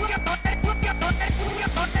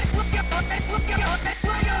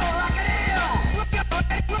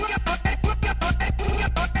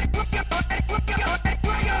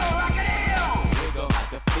 Wiggle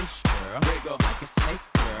like a fish, girl. Wiggle like a snake,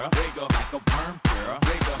 girl. Wiggle like a worm, girl.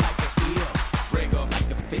 Wiggle like a eel. Wiggle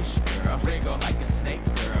like a fish, girl. Wiggle like a snake,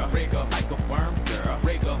 girl. Wiggle like a worm, girl.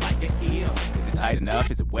 Wiggle like an eel. Is it tight enough?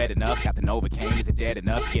 Is it wet enough? Got the Novocaine? Is it dead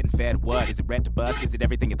enough? Getting fed? What? Is it red to bust? Is it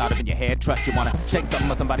everything you thought of in your head? Trust you wanna shake something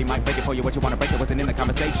or somebody might break it for you. What you wanna break that wasn't in the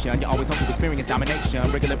conversation. You always hope to experience domination.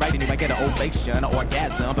 Wriggle it right and you might get an ovation, an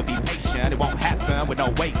orgasm. But be patient, it won't happen with no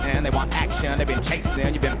waiting. They want action, they've been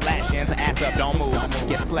chasing. You've been flashing, so ass up, don't move.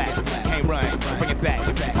 Get slapped, can't run, bring it back.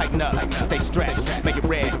 Tighten up, stay stretched, make it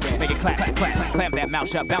red, make it clap, clap, clap. Clamp that mouth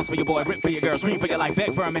shut, bounce for your boy, rip for your girl, scream for your life,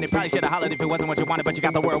 beg for a minute. Probably should've hollered if it wasn't what you wanted, but you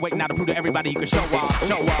got the world waiting now to prove to everybody you can show off,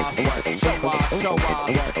 show off, show off, show off,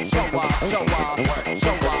 show off, show off,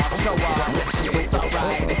 show off, show off. It's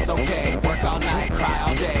alright, it's okay. Work all night, cry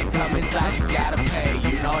all day. Come inside, you gotta pay.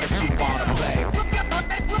 You know that you wanna play.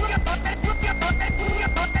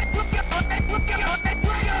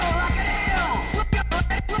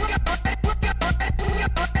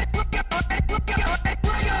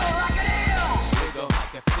 Wiggle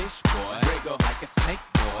like a fish boy. Wiggle like a snake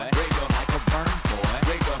boy. Wiggle like a worm boy.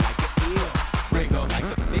 Wiggle like an eel. Wiggle like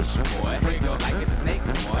a fish boy. Wiggle like a snake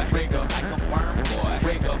boy. Wiggle like a worm boy.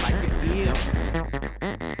 Wiggle like an eel.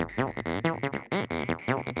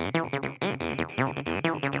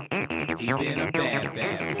 He been a bad,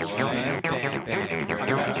 bad boy. Bad, bad girl. Talk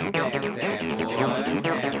about you bad, sad boy.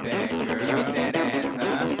 Bad, bad girl. You with that ass,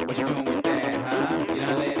 huh? What you doing with that, huh? You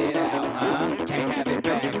done let it out, huh? Can't have it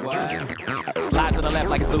back, what? Slide to the left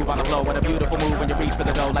like it's lube on the floor. What a beautiful move when you reach for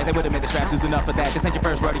the dough. Like they would've made the straps loose enough for that. This ain't your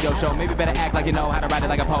first rodeo show. Maybe better act like you know how to ride it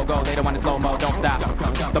like a pogo. They don't want it slow-mo, don't stop.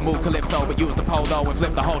 The move calypso, but use the polo and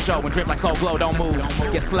flip the whole show and drip like Soul Glow. Don't move,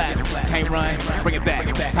 get slapped, can't run, bring it back.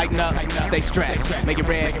 Tighten up, stay strapped, make it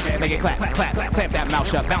red, make it clap, clap, clamp that mouth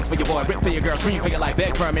shut, bounce for your boy, rip for your girl, scream for your life,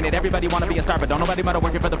 beg for a minute. Everybody wanna be a star, but don't nobody matter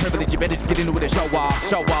working for the privilege. You better just get into it and show off,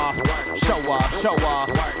 show off, show off, show off,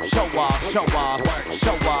 show off, show off,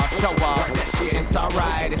 show off, show off. It's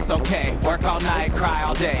alright, it's okay. Work all night, cry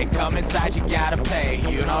all day. Come inside, you gotta pay.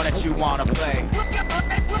 You know that you wanna play.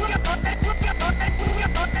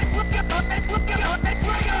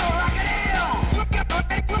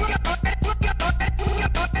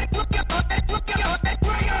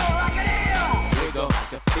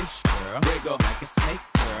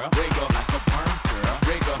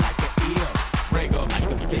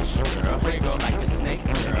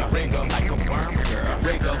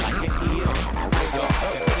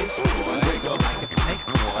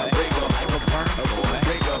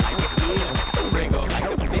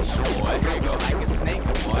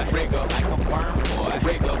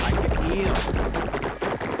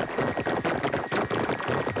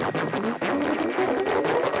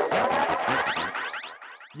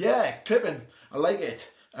 clipping. I like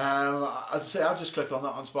it. As I say, I've just clicked on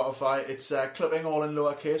that on Spotify. It's clipping all in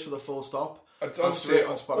lowercase with a full stop. I'd say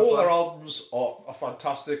all their albums are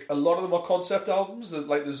fantastic. A lot of them are concept albums.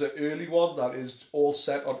 Like there's an early one that is all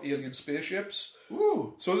set on alien spaceships.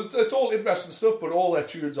 Ooh. So it's all interesting stuff, but all their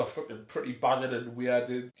tunes are fucking pretty banging and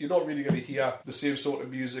weird. You're not really going to hear the same sort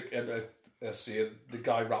of music, and the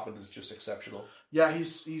guy rapping is just exceptional. Yeah,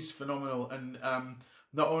 he's phenomenal, and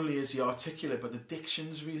not only is he articulate, but the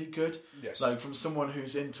diction's really good. Yes. Like from someone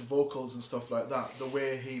who's into vocals and stuff like that, the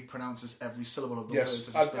way he pronounces every syllable of the yes,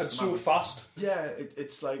 words. and so fast. Yeah,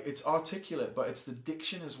 it's like, it's articulate, but it's the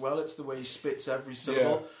diction as well. It's the way he spits every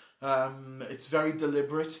syllable. Yeah. It's very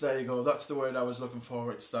deliberate. There you go. That's the word I was looking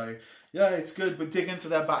for. It's like, yeah, it's good. But dig into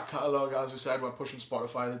their back catalogue. As we said, we're pushing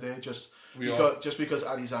Spotify today just because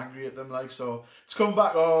Addy's angry at them. Like, so it's come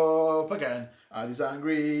back up again. Addy's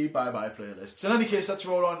angry. Bye-bye playlists. In any case, let's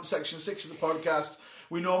roll on to section 6 of the podcast.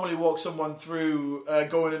 We normally walk someone through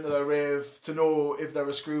going into their rave to know if they're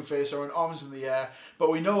a screwface or an arms in the air.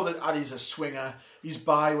 But we know that Addy's a swinger. He's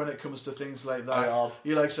bi when it comes to things like that.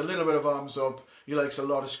 He likes a little bit of arms up. He likes a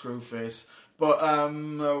lot of screwface. But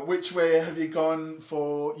which way have you gone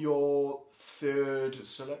for your third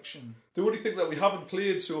selection? The only thing that we haven't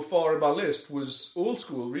played so far in my list was old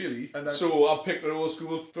school, really. So I've picked an old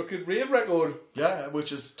school fucking rave record. Yeah,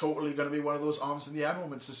 which is totally going to be one of those arms in the air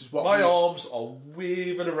moments. This is what my arms are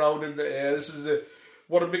waving around in the air. This is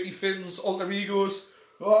one of Mickey Finn's alter egos.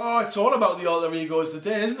 Oh, it's all about the alter egos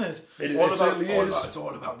today, isn't it? It's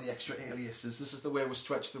all about the extra aliases. This is the way we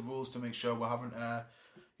stretch the rules to make sure we haven't...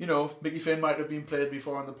 Mickey Finn might have been played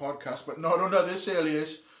before on the podcast, but not under this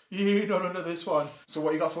alias. Not under this one. So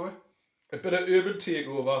what you got for it? A bit of Urban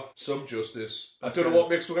Takeover, some Justice. I don't know what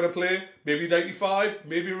mix we're going to play. Maybe 95,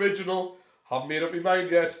 maybe original. Haven't made up my mind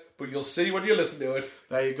yet, but you'll see when you listen to it.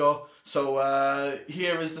 There you go. So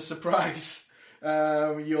here is the surprise.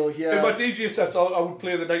 You'll hear... In my DJ sets, I would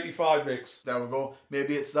play the 95 mix. There we go.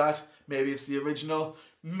 Maybe it's that. Maybe it's the original.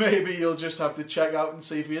 Maybe you'll just have to check out and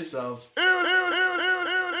see for yourselves.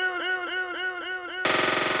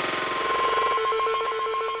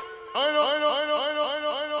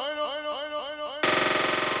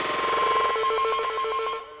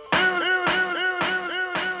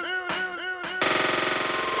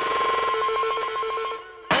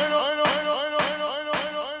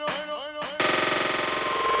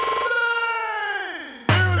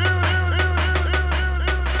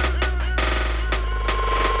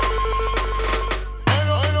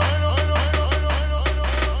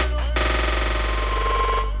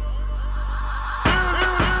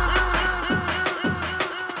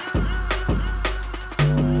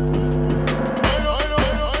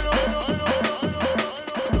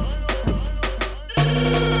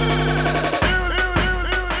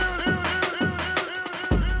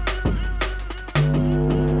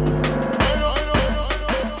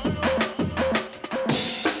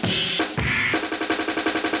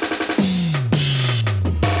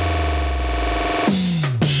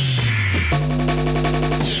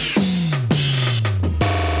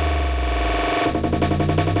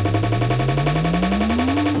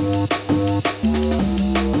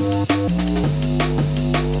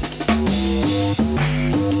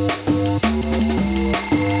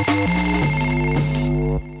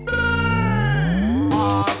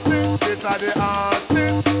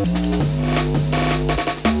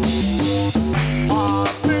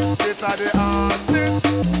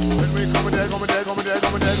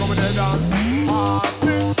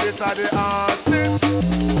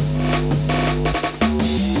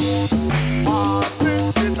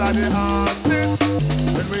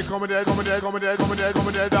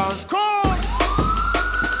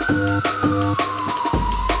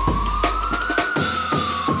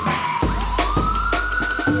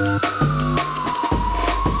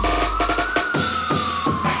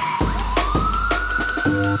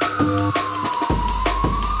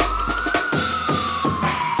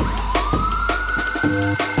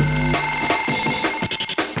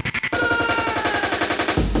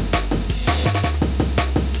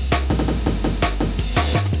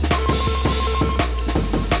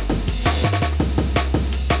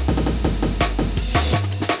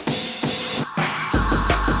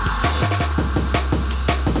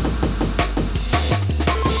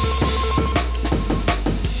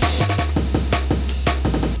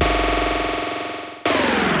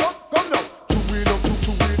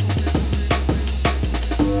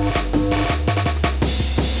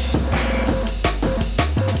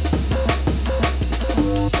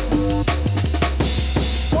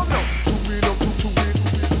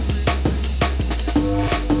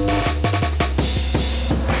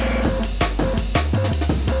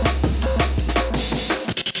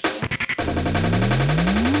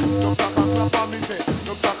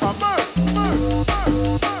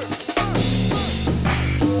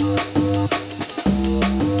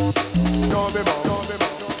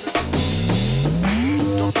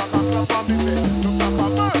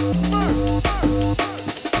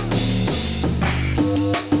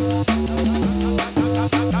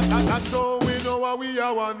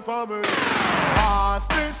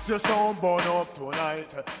 your sound burn up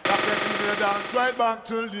tonight. Rock them people to dance right back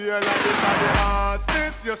till daylight. This are the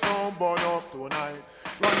artists, your sound burn up tonight.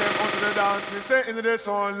 Run them out to the dance, me say into the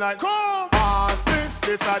sunlight. Come, artists,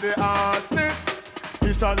 this are the artists.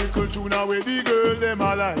 This a little tune where the girl them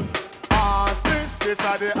a like. Artists, this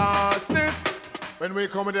are the artists. When we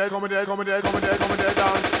come there, dance.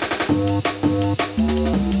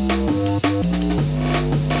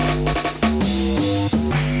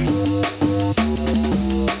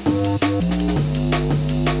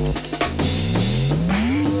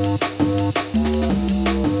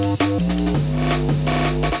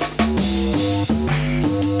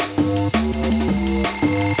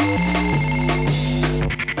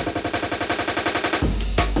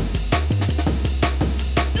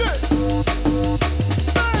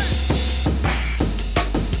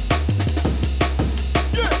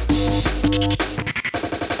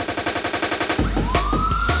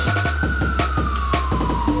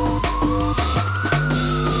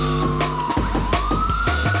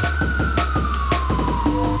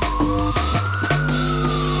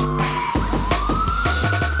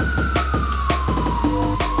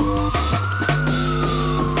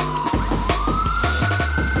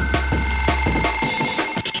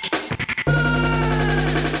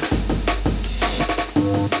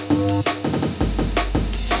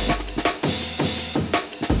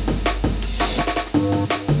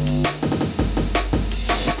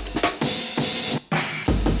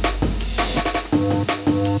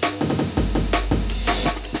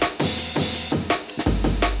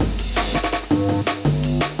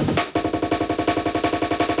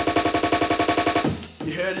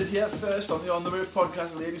 On the On The Road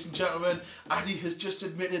podcast, ladies and gentlemen, Addy has just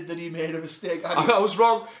admitted that he made a mistake. I was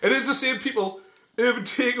wrong. It is the same people. Urban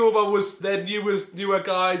Takeover was their newer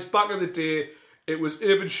guys. Back in the day, it was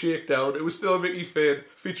Urban Shakedown. It was still Mickey Finn,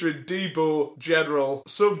 featuring Debo, General,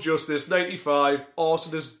 Subjustice, 95,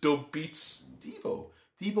 Arsonist, Dub Beats.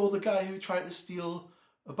 Debo, the guy who tried to steal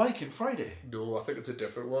a bike in Friday. No, I think it's a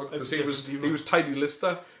different one. It's Because different he was Tiny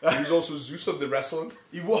Lister. He was also Zeus on the wrestling.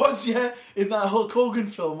 He was, yeah, in that Hulk Hogan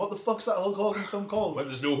film. What the fuck's that Hulk Hogan film called? When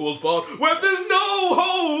there's no holds barred. When there's no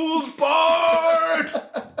holds barred!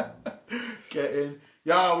 Get in.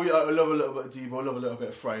 Yeah, I love a little bit of Debo. I love a little bit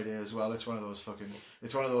of Friday as well. It's one of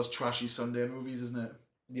those trashy Sunday movies, isn't it?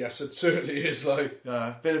 Yes, it certainly is. Like,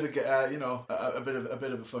 a bit of a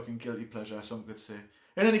bit of a fucking guilty pleasure, some could say.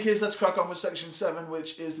 In any case, let's crack on with section 7,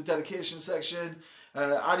 which is the dedication section.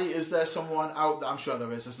 Addy, is there someone out there? I'm sure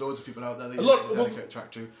there is. There's loads of people out there that you dedicate a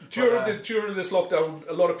track to. During this lockdown,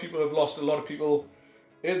 a lot of people have lost a lot of people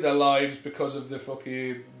in their lives because of the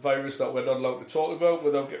fucking virus that we're not allowed to talk about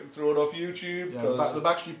without getting thrown off YouTube. Yeah, the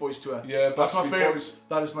Backstreet Boys tour. Yeah, that's my favourite. Boys.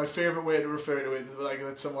 That is my favourite way to refer to it. Like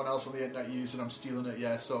that someone else on the internet used and I'm stealing it.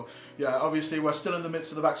 Yeah, so yeah, obviously we're still in the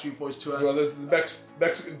midst of the Backstreet Boys tour. Well, the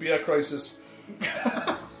Mexican beer crisis.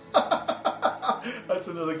 That's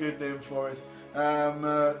another good name for it.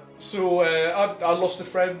 So I lost a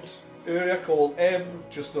friend earlier called M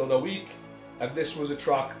just the other week, and this was a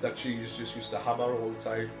track that she just used to hammer all the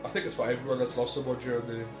time. I think it's for everyone that's lost someone during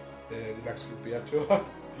the Mexican beer tour.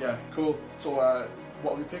 Yeah, cool. So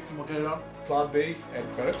what have we picked and we'll get it on? Plan B, end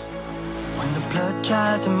credits. When the blood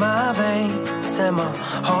dries in my veins and my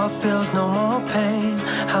heart feels no more pain,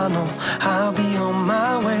 I know I'll be on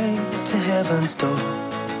my way to heaven's door.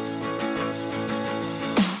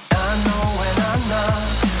 I know when I knock,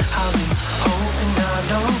 I'll be hoping I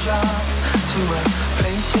don't drop to a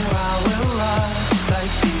place where I will rise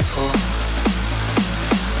like before.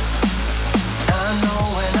 I know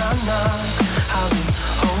when I knock, I'll be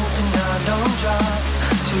hoping I don't drop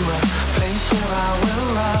to a place where I will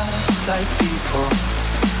rise like before.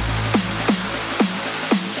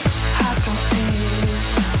 I can feel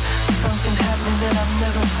something happening that I've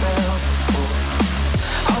never felt before.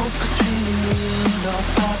 Hope is real, don't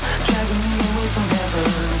stop dragging me away from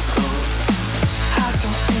heaven's door. I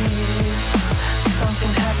can feel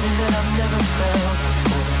something happening that I've never felt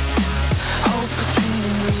before. Hope is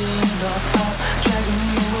real, don't stop dragging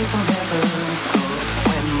me away from heaven's door.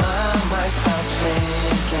 When my mind stops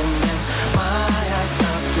thinking and my eyes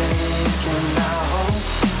stop blinking, I hope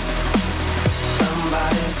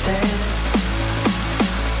somebody's dead.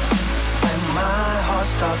 When my heart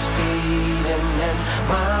stops beating and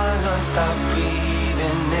my lungs stop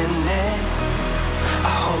breathing in it,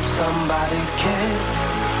 I hope somebody cares.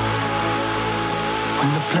 When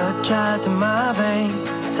the blood dries in my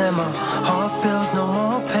veins and my heart feels no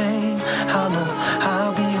more pain, I know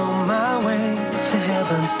I'll be on my way to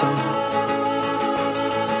heaven's door.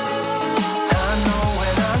 I know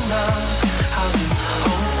when I knock, I'll be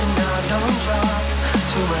hoping I don't drop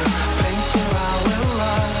to a place where I will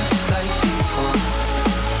rise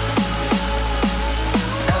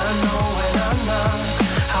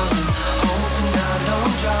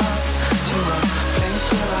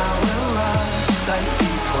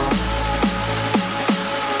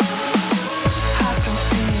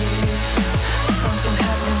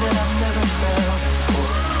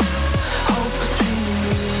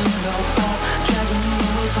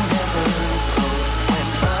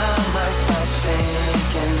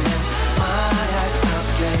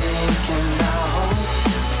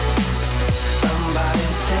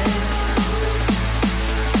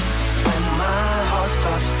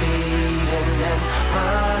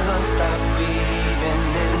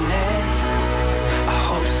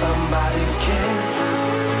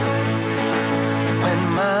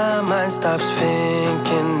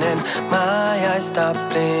sinking and my eyes stop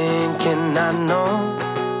blinking. I know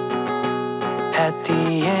at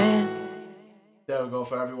the end. There we go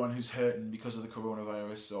for everyone who's hurting because of the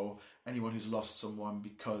coronavirus, or anyone who's lost someone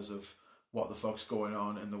because of what the fuck's going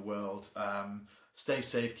on in the world. Stay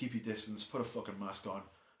safe, keep your distance, put a fucking mask on.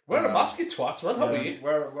 Wear a mask, you twat, man. How are you?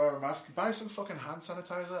 Wear a mask. Buy some fucking hand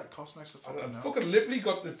sanitizer. It costs next to fucking. I've fucking literally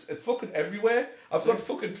got it fucking everywhere. I've got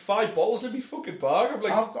fucking 5 bottles in my fucking bag. I'm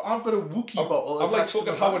like, I've got a Wookiee bottle. I'm like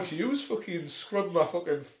fucking Howard Hughes, fucking scrubbing my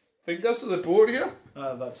fucking fingers to the board here.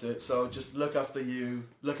 That's it. So just look after you,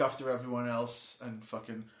 look after everyone else, and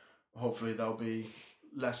fucking hopefully there'll be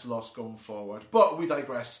less loss going forward. But we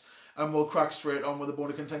digress. And we'll crack straight on with the bone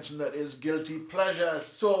of contention that is guilty pleasures.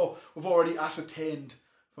 So we've already ascertained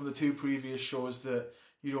from the 2 previous shows that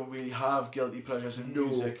you don't really have guilty pleasures in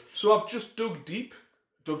music. So I've just dug deep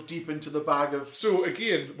into the bag of... So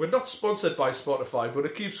again, we're not sponsored by Spotify, but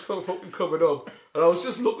it keeps fucking coming up. And I was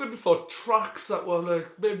just looking for tracks that were like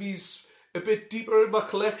maybe a bit deeper in my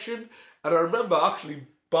collection. And I remember actually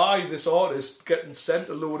by this artist getting sent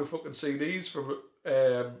a load of fucking CDs from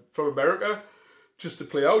America just to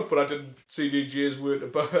play out, but I didn't. CDJs weren't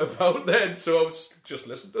about then, so I was just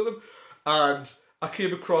listening to them, and I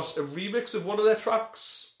came across a remix of one of their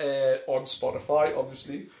tracks on Spotify,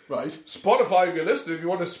 obviously. Right. Spotify, if you're listening, if you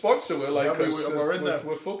want to sponsor, we're like, we're in there.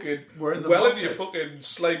 We're fucking we're in the well market. in your fucking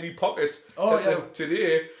slimy pocket. Oh yeah.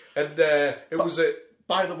 Today, and it was a.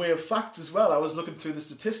 By the way of fact as well, I was looking through the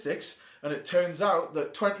statistics, and it turns out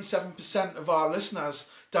that 27% of our listeners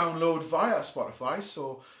download via Spotify.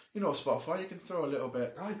 So. You know, Spotify, you can throw a little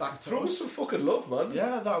bit. Throw us some fucking love, man.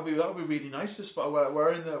 Yeah, that would be really nice. But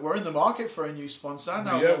we're in the market for a new sponsor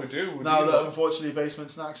now. Yeah, we do. Now that unfortunately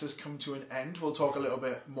Basement Snacks has come to an end, we'll talk a little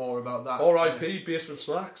bit more about that. R.I.P. Basement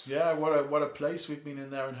Snacks. Yeah, what a place. We've been in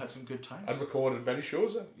there and had some good times. And recorded many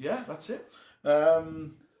shows there. Yeah, that's it.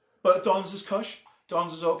 But Don's is cush.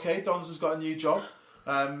 Don's is okay. Don's has got a new job.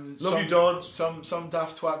 Love you, Don. Some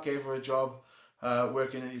daft twat gave her a job.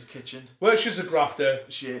 Working in his kitchen. Well, she's a grafter.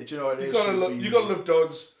 Do you know what it is? You gotta love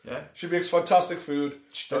Don's. Yeah. She makes fantastic food.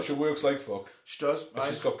 And she works like fuck. She does. And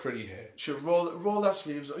she's got pretty hair. She'll roll her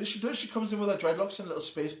sleeves. She does. She comes in with her dreadlocks and little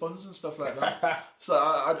space buns and stuff like that. So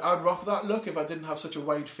I'd rock that look if I didn't have such a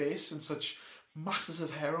wide face and such masses of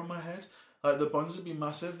hair on my head. Like the buns would be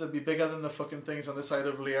massive. They'd be bigger than the fucking things on the side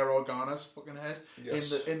of Leah Organa's fucking head.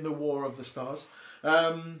 Yes. In the War of the Stars.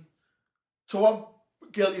 So what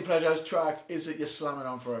guilty pleasures track is it you're slamming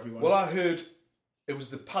on for everyone? Well, I heard it was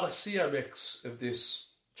the Panacea mix of this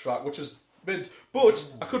track, which is mint, but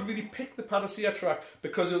I couldn't really pick the Panacea track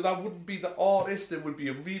because that wouldn't be the artist, it would be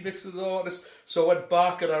a remix of the artist. So I went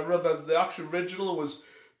back and I remember the actual original was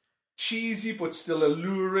cheesy but still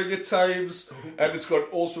alluring at times, and it's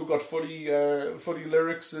also got funny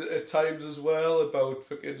lyrics at times as well about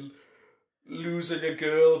fucking losing a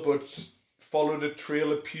girl but following a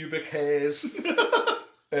trail of pubic hairs.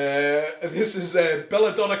 This is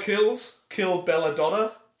Belladonna Kill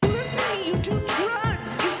Belladonna. Listen, you do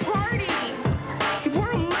drugs, you party, you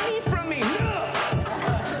borrow money from me. No.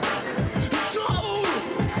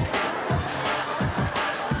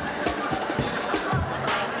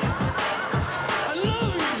 I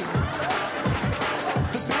love you.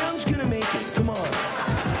 The band's gonna make it. Come on.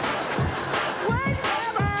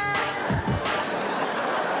 Whatever.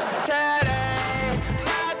 Today,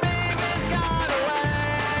 my baby's gone away.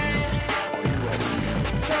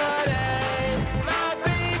 Today, my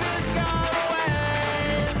baby's gone away.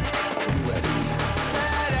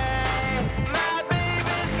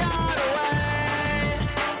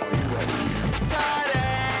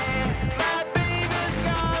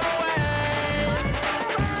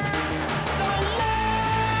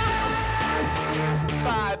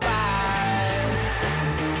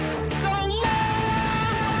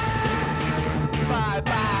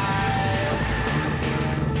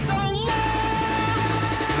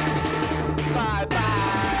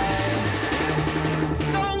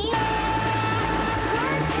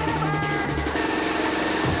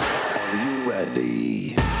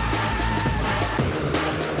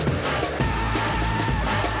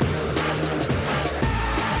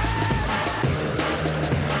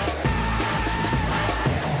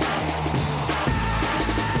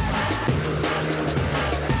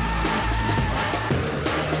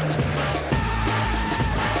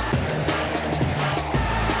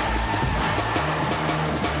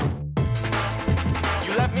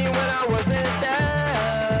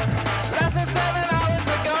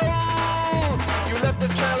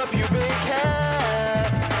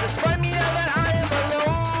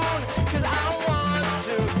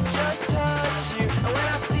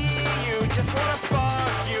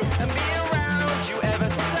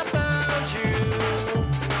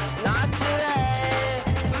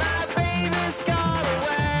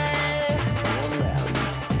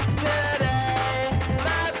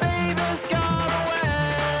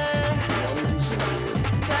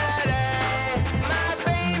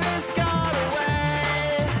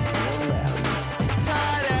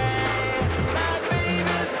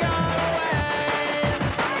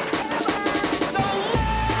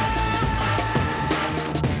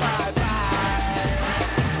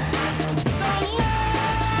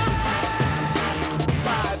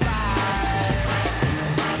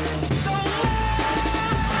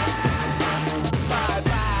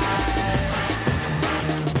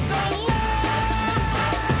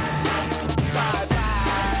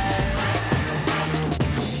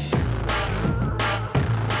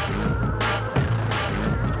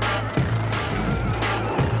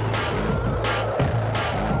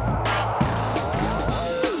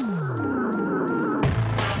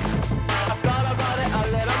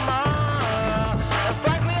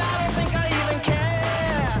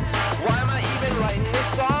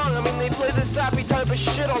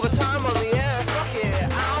 stupid shit all the time on the air. Fuck it,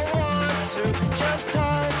 I want to just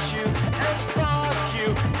touch you and fuck you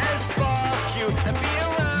and fuck you and be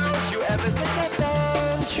around you ever since I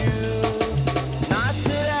found you. Not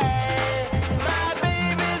today, my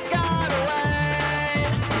baby's gone away.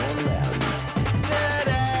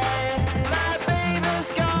 Today, my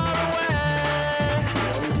baby's gone away.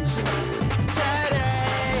 Today,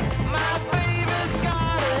 my baby's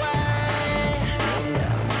gone away.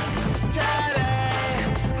 Today,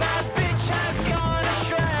 my bitch has gone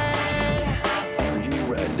astray. Are you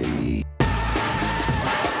ready?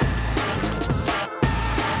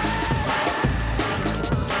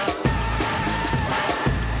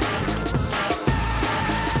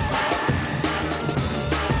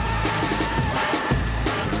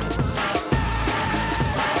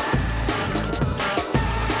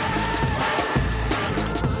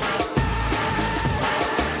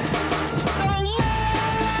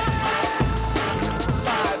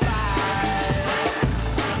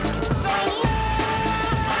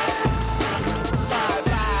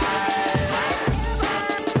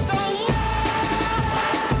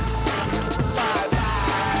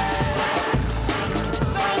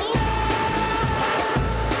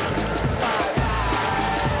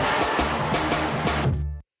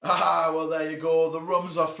 Ah, well, there you go. The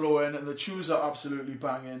rums are flowing and the tunes are absolutely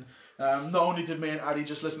banging. Not only did me and Addy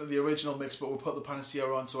just listen to the original mix, but we put the Panacea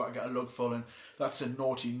on so I can get a lug full in. That's a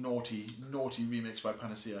naughty, naughty, naughty remix by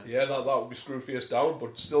Panacea. Yeah, that would be screw face down,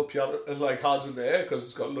 but still piano, like hands in the air because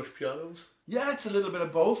it's got lush pianos. Yeah, it's a little bit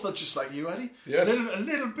of both. That's just like you, Eddie. Yes. A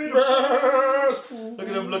little bit of both. Look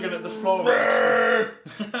at him looking at the floor.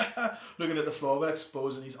 Looking at the floor, but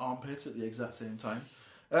exposing his armpits at the exact same time.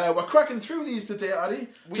 We're cracking through these today, Addy.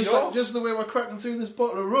 Just the way we're cracking through this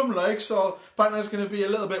bottle of rum, like, so partner's going to be a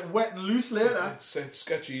little bit wet and loose later. It's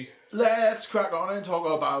sketchy. Let's crack on and talk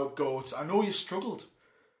about goats. I know you struggled.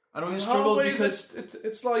 Because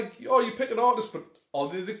it's like, oh, you pick an artist, but are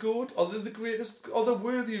they the goat? Are they the greatest? Are they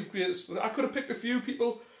worthy of greatest? I could have picked a few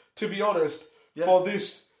people, to be honest, for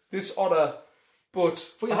this honour.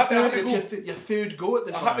 But your third go at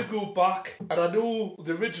this. I had to go back, and I know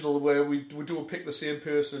the original where we don't pick the same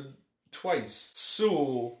person twice.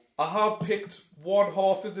 So I have picked one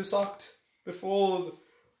half of this act before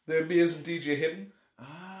the amazing DJ Hidden.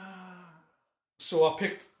 So I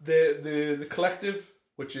picked the collective,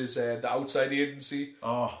 which is the Outside Agency.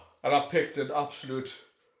 Oh. And I picked an absolute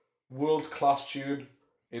world-class tune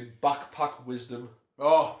in Backpack Wisdom.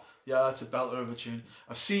 Oh, yeah, that's a belter of a tune.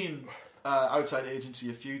 I've seen Outside Agency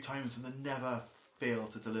a few times and they never fail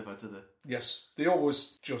to deliver, do they? Yes, they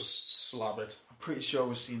always just slam it. I'm pretty sure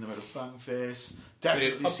we've seen them at a Bangface. I've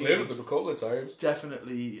played with them a couple of times.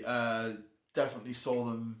 Definitely saw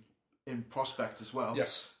them in Prospect as well.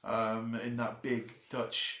 Yes. In that big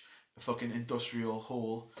Dutch fucking industrial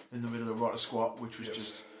hall in the middle of Rotter Squat, which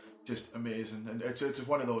was just amazing. And it's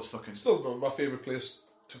one of those fucking... Still not my favourite place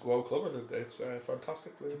to go out clubbing. It's a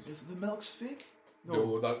fantastic place. Is it the Melk's Fig?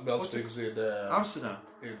 No, that Melk's Fig's in... Amsterdam?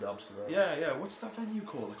 In Amsterdam. Yeah. What's that venue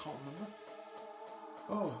called? I can't remember.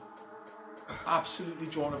 Oh. Absolutely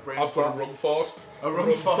drawn a brain I've got a rum fart. A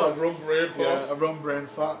rum fart. A rum brain fart. Yeah, a rum brain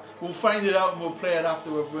fart. We'll find it out and we'll play it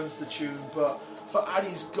after we've rinsed the tune. But for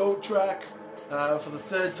Addy's goat track, for the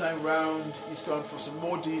third time round, he's gone for some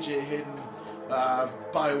more DJ Hidden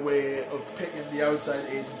by way of picking the Outside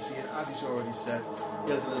Agency. And as he's already said,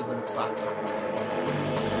 there's a little bit of backpack music.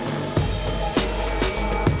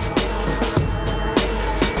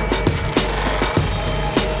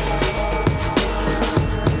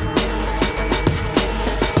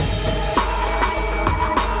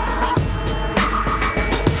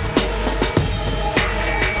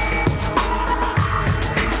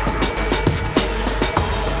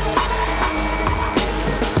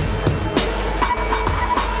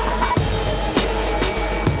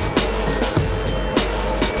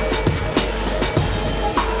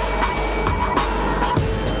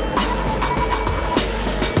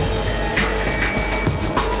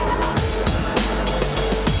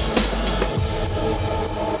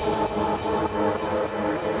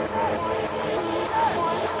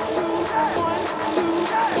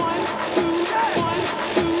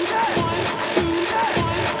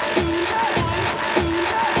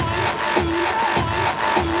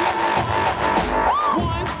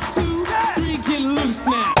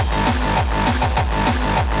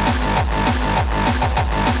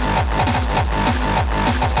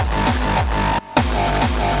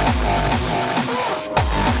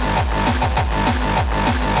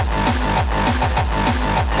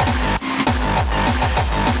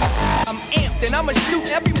 I'ma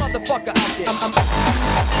shoot every motherfucker out there.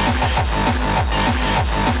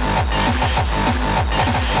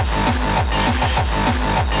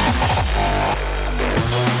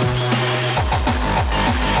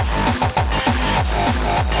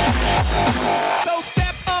 So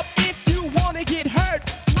step up if you wanna get hurt.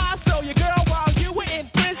 I stole your girl while you were in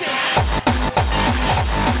prison.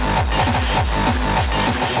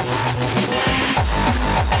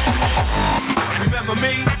 Remember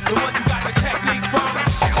me, the one you got the technique from?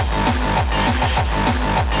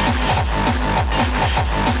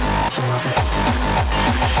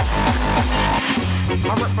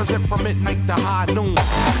 I represent from midnight to high noon.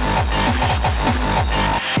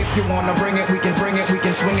 If you wanna bring it, we can swing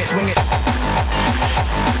it, swing it.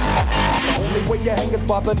 The only way you hang is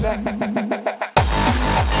by the neck.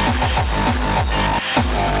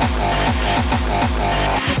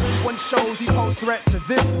 One shows he pose threat to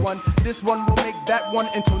this one. This one will make that one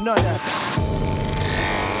into none.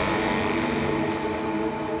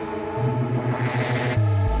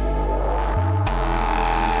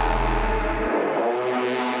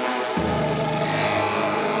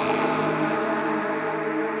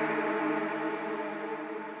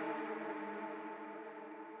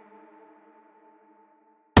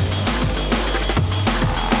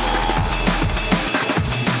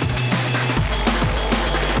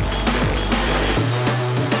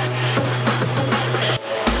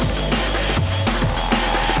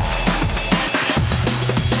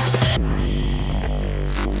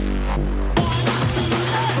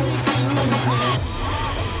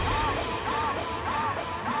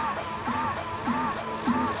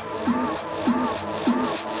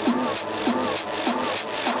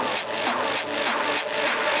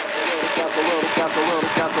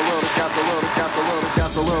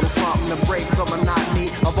 Just a little something to break the monotony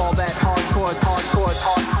of all that hardcore.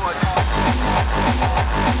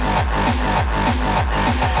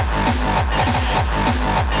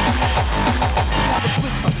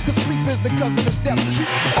 The sleep is the cousin of death.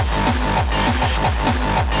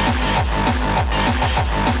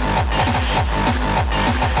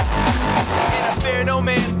 And I fear no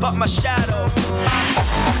man but my shadow.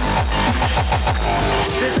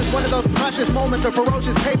 This is one of those precious moments of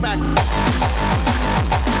ferocious payback.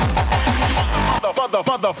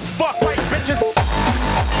 Motherfuck, right, bitches.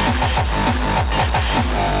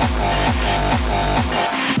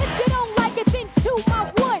 If you don't like it, then shoot my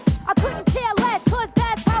wood. I couldn't care less, cause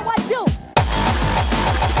that's how I do.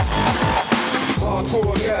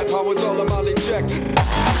 Hardcore cat, power dollar Molly check.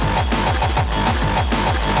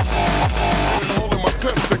 Holding my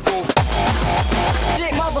testicles.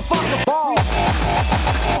 Dick, motherfucker, ball.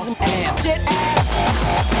 Ass, shit,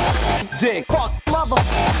 ass. Dick, fuck, mother.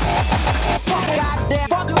 Fuck, goddamn,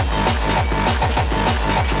 fuck.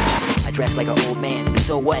 I dress like an old man,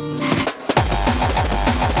 so what?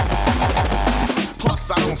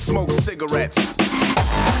 Plus, I don't smoke cigarettes.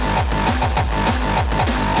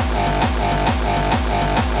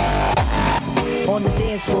 On the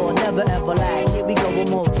dance floor, never ever lag. Here we go one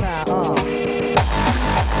more time,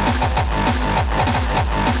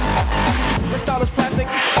 This style is plastic.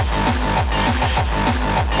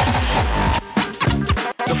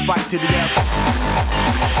 The fight to the death.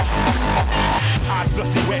 Eyes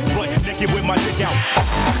bloody wet, but naked with my dick out.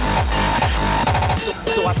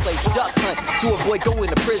 So I play duck hunt to avoid going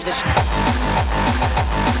to prison.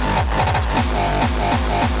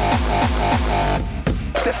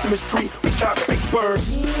 Sesame Street, we got big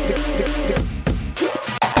birds.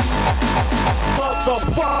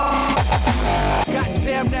 Motherfucker.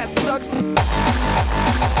 Goddamn, that sucks.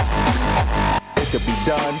 It could be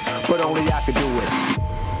done, but only I could do it.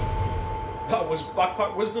 That was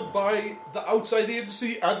Backpack Wisdom by the Outside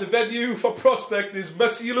Agency, and the venue for Prospect is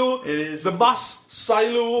Messilo. It is. The Mass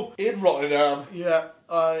Silo in Rotterdam. Yeah,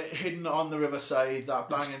 hidden on the riverside, that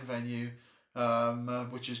banging venue,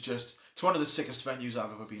 which is just... It's one of the sickest venues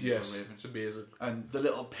I've ever been to. Yes, it's amazing. And the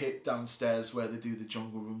little pit downstairs where they do the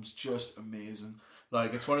jungle rooms, just amazing.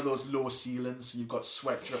 Like, it's one of those low ceilings, so you've got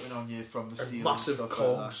sweat dripping on you from the ceiling. Massive stuff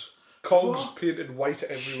cogs. Like Cogs painted white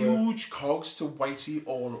everywhere. Huge cogs to whitey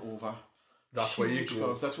all over. That's where you Huge go.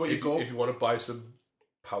 cogs. That's where you go. If you want to buy some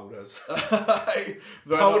powders.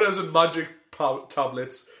 Powders and magic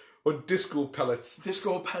tablets. Or disco pellets.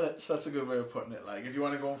 Disco pellets, that's a good way of putting it. Like, if you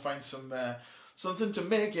want to go and find some... something to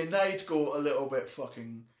make your night go a little bit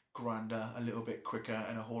fucking grander, a little bit quicker,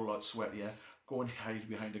 and a whole lot sweatier. Go and hide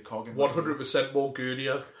behind a cog. 100% more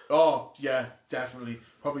Gurnia. Oh, yeah, definitely.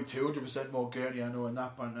 Probably 200% more Gurney, I know, in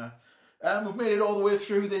that banter. We've made it all the way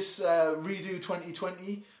through this redo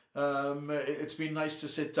 2020. It's been nice to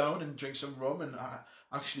sit down and drink some rum and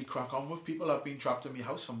actually crack on with people. I've been trapped in my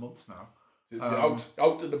house for months now.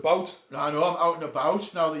 Out and about. I know I'm out and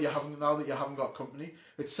about now that you haven't got company.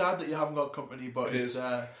 It's sad that you haven't got company, but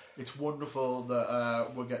it's wonderful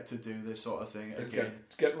that we get to do this sort of thing again.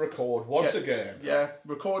 Get record once again. Yeah,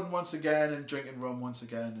 recording once again and drinking rum once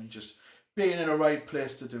again and just being in a right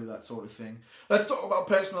place to do that sort of thing. Let's talk about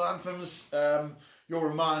personal anthems.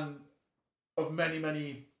 You're a man of many,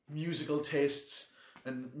 many musical tastes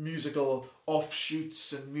and musical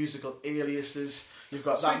offshoots and musical aliases. You've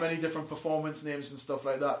got that many different performance names and stuff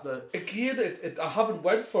like that. Again, I haven't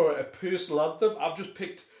went for a personal anthem. I've just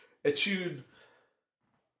picked a tune,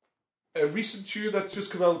 a recent tune that's just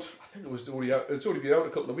come out. I think it's only been out a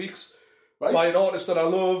couple of weeks, by an artist that I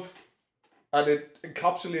love, and it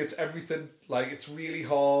encapsulates everything. Like, it's really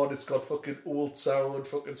hard. It's got fucking old sound,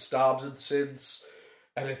 fucking stabs and synths,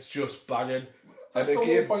 and it's just banging. That's the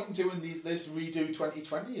whole point in doing this redo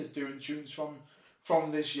 2020 is doing tunes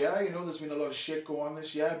from this year. You know, there's been a lot of shit go on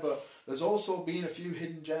this year, but there's also been a few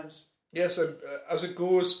hidden gems. Yes, and as it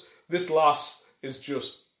goes, this lass is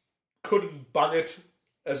just couldn't bang it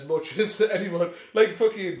as much as anyone. Like,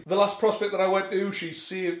 fucking the last prospect that I went to,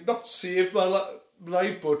 she not saved my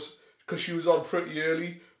life, but because she was on pretty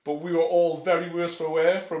early. But we were all very worse for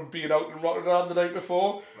wear from being out in Rotterdam the night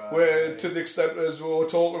before, to the extent as we were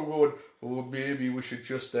talking, we were going, oh, maybe we should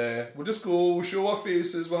just we'll just go, we'll show our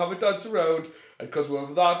faces, we'll have a dance around, and because we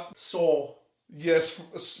were that sore.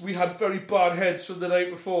 Yes, we had very bad heads from the night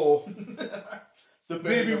before.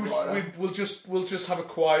 Maybe we'll just have a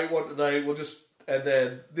quiet one tonight. And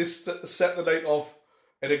then this set the night off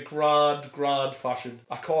in a grand fashion.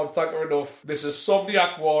 I can't thank her enough. This is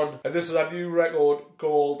Somniac 1, and this is a new record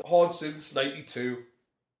called Hard Since 92.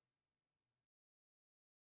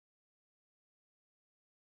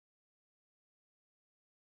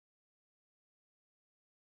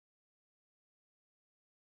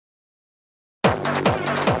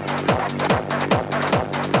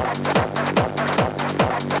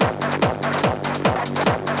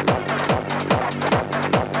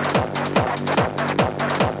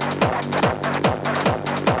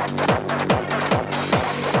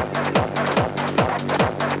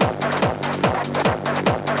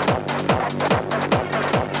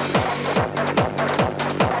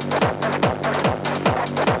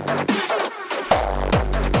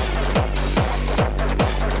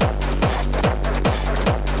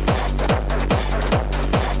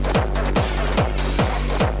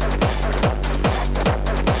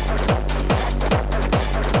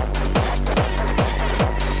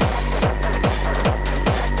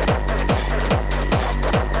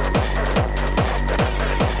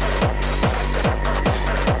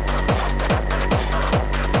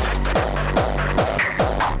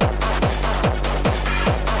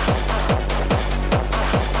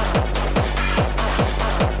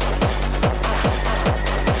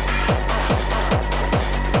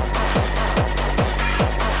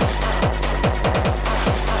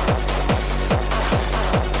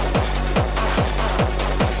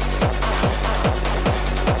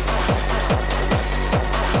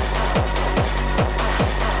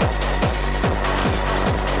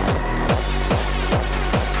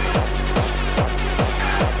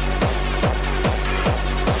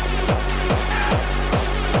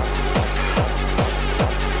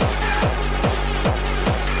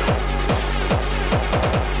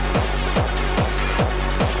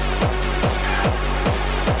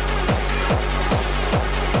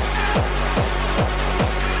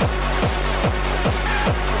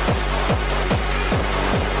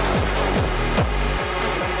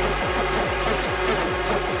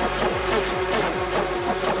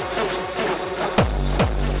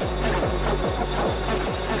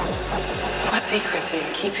 secrets are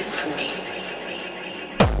you keeping from me?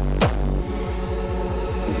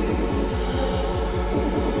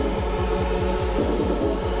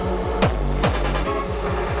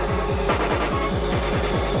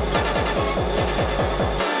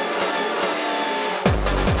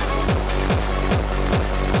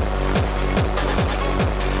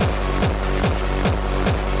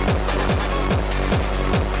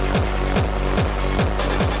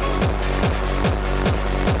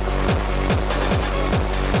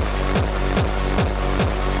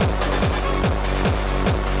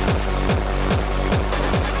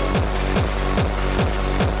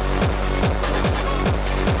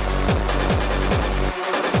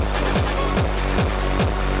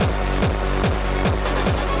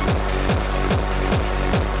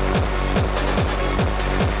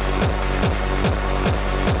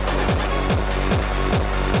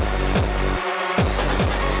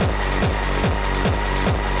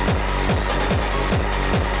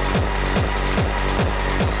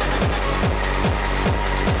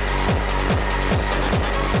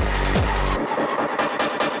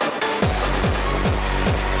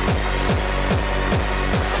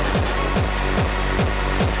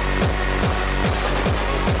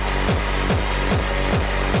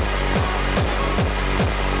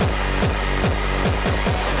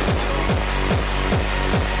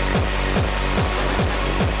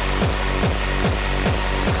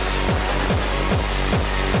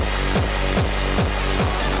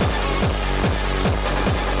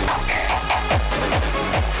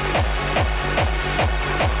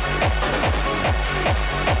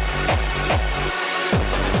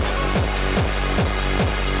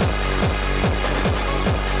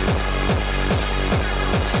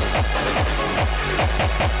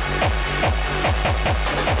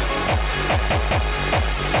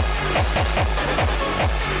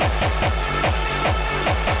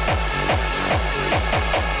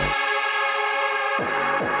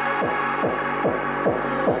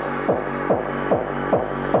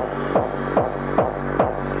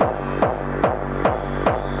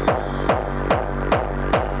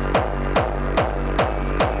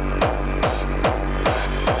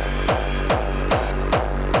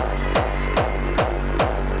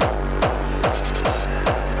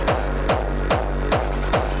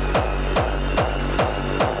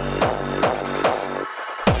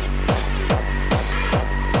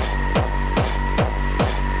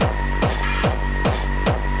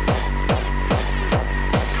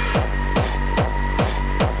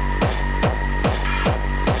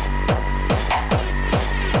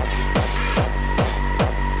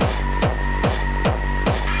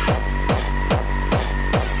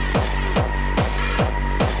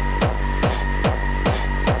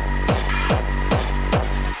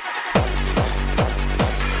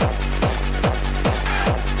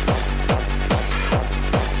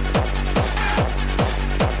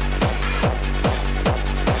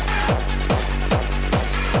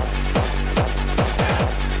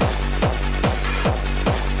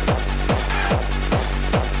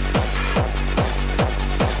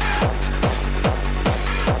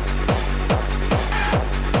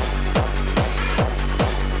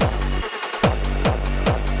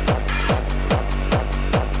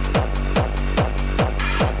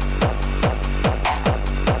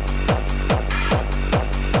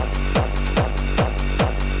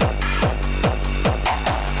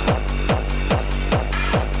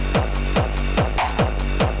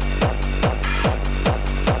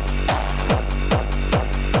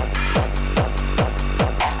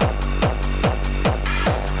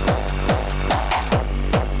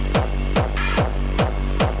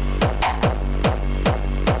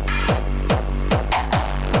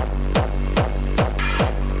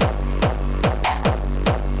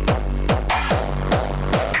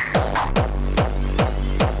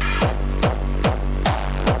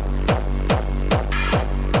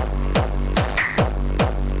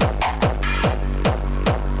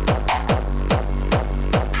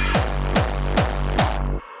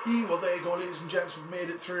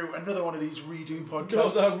 redo podcast. No,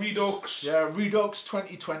 the Redux. Yeah, Redux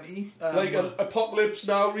 2020. Like an Apocalypse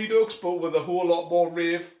Now Redux, but with a whole lot more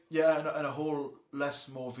rave. Yeah, and a whole less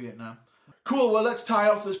more Vietnam. Cool, well, let's tie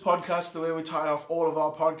off this podcast the way we tie off all of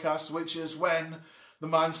our podcasts, which is when the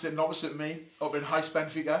man sitting opposite me, up in High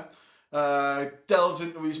Benfica, delves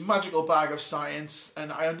into his magical bag of science,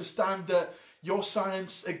 and I understand that your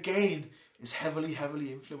science, again, is heavily,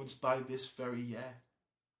 heavily influenced by this very year.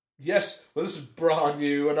 Yes, well, this is brand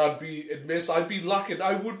new, and I'd be lacking.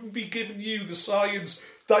 I wouldn't be giving you the science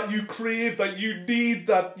that you crave, that you need,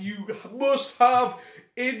 that you must have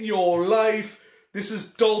in your life. This is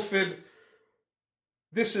Dolphin.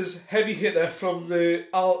 This is Heavy Hitter from the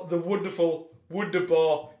wonderful,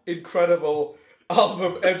 wonderbar, incredible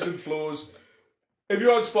album Ebbs and Flows. If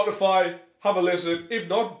you're on Spotify, have a listen. If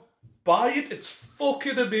not, buy it. It's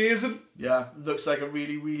fucking amazing. Yeah, looks like a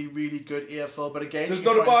really, really, really good earful. But again, there's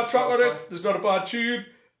not a bad track on it. There's not a bad tune.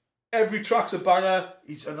 Every track's a banger.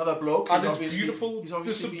 He's another bloke. And it's beautiful.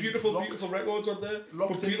 There's some beautiful records on there.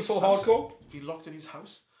 For beautiful hardcore. He's been locked in his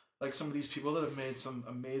house. Like some of these people that have made some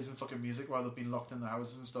amazing fucking music while they've been locked in their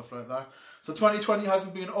houses and stuff like that. So 2020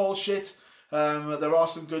 hasn't been all shit. There are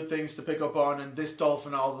some good things to pick up on, and this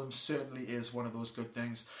Dolphin album certainly is one of those good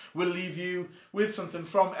things. We'll leave you with something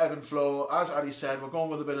from Ebb and Flow. As Addy said, we're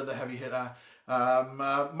going with a bit of the Heavy Hitter.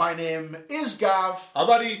 My name is Gav.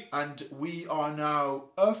 I'm Addy. And we are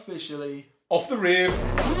now officially off the rave.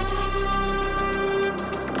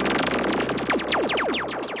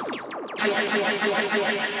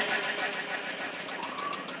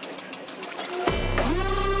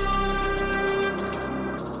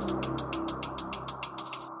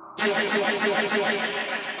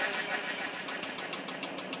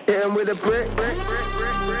 Him with a brick.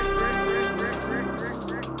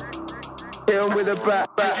 Him with a bat.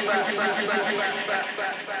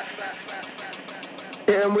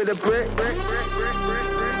 Him with a brick.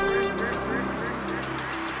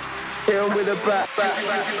 Him with a bat.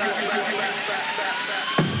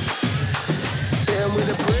 Him with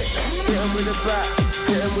a brick. Him with a bat.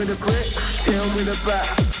 Him with a brick. Him with a bat.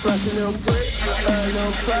 Smashing them brick. Earn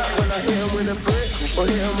on trap when I hit him with a brick. Or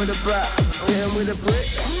hit him with a bat. Hit him with a brick.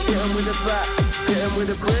 Hit him with a bat. Hit him with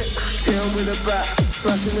a brick. Hit him with a bat.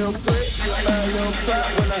 Smashing them brick. Earn on trap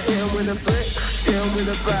when I hit him with a brick. Hit him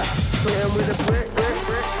with a bat. So hit him with a brick.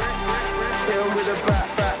 Hit him with a bat.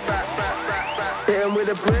 Hit him with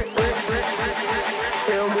a brick.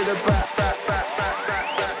 Hit him with a bat.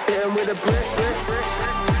 Hit him with a brick. Hit him with a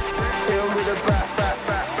bat. Hit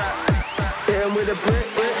him with a brick. Hit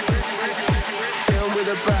him with a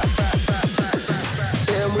bat.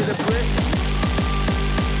 Hit him with a brick.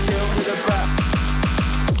 Hit him with a bat.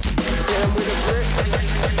 Hit him with a brick.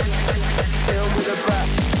 Hit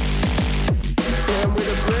him with a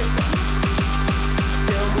bat.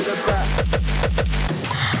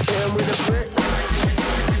 Hit him with a brick. Hit him with a bat. Hit him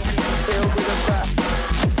with a brick. Hit him with a bat.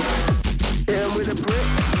 Hit him with a brick.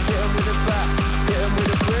 Hit him with a bat. Hit him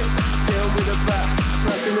with a brick. Hit him with a bat.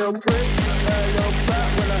 Smashing them brick. No trap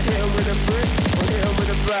when I hit him with a brick. Or hit him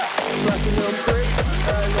with a bat. Smashing them brick.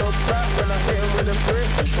 No trap when I hit him with a brick.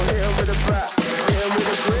 Or hit him with a bat. Hit him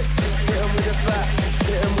with a brick. Hit him with a bat.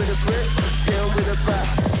 Hit him with a brick. Hit him with a bat.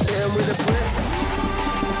 Hit him with a brick.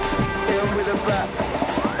 Hit him with a bat.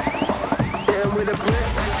 Hit him with a brick.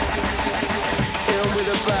 Hit him with a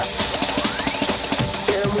bat.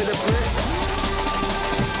 Hit him with a brick. Hit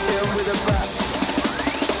him with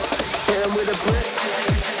a bat. Hit him with a brick. Hit him with a bat. Hit him with a brick. Hit him with a bat. Hit him with a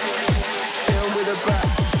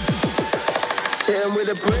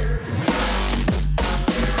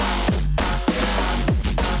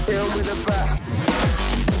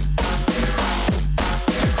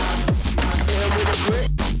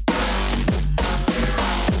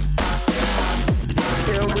brick. Hit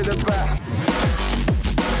him with a bat. Hit him with a brick. Hit him with a bat.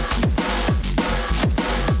 Hit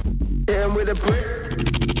him with a brick.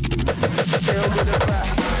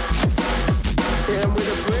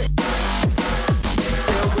 Hit him with a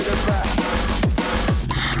bat.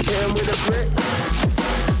 Hit him with a brick.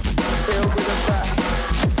 Hit him with a bat.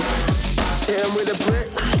 Hit him with a brick.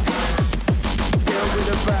 Hit him with a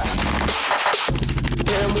bat. Hit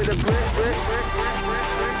him with a brick. Hit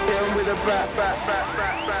him with a bat.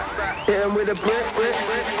 Hit him with a brick.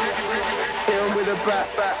 Hit him with a bat.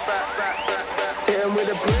 Hit him with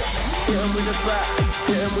a brick. Hit him with a bat.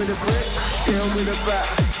 Hit him with a brick. Hit him with a bat.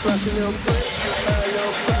 Smashing them brick. No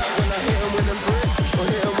trap when I hit him with a brick. Or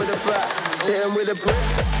hit him with a bat. Hit him with a brick.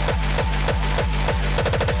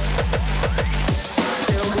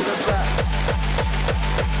 Hit him with a bat.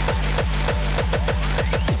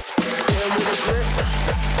 Hit him with a brick.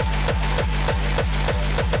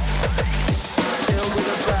 Hit him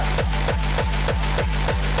with a bat.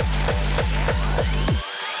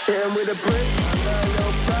 hit him with a brick. Line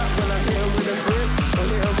on top when I hit him with a brick. Or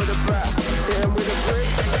hit him with a box. Hit him with a brick.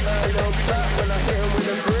 Line on top when I hit him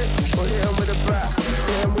with a brick. Or hit him with a box.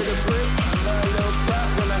 Hit him with a brick. Line on top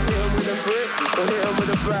when I hit him with a brick. Or hit him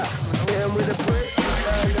with a box. Hit him with a brick.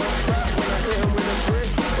 Line on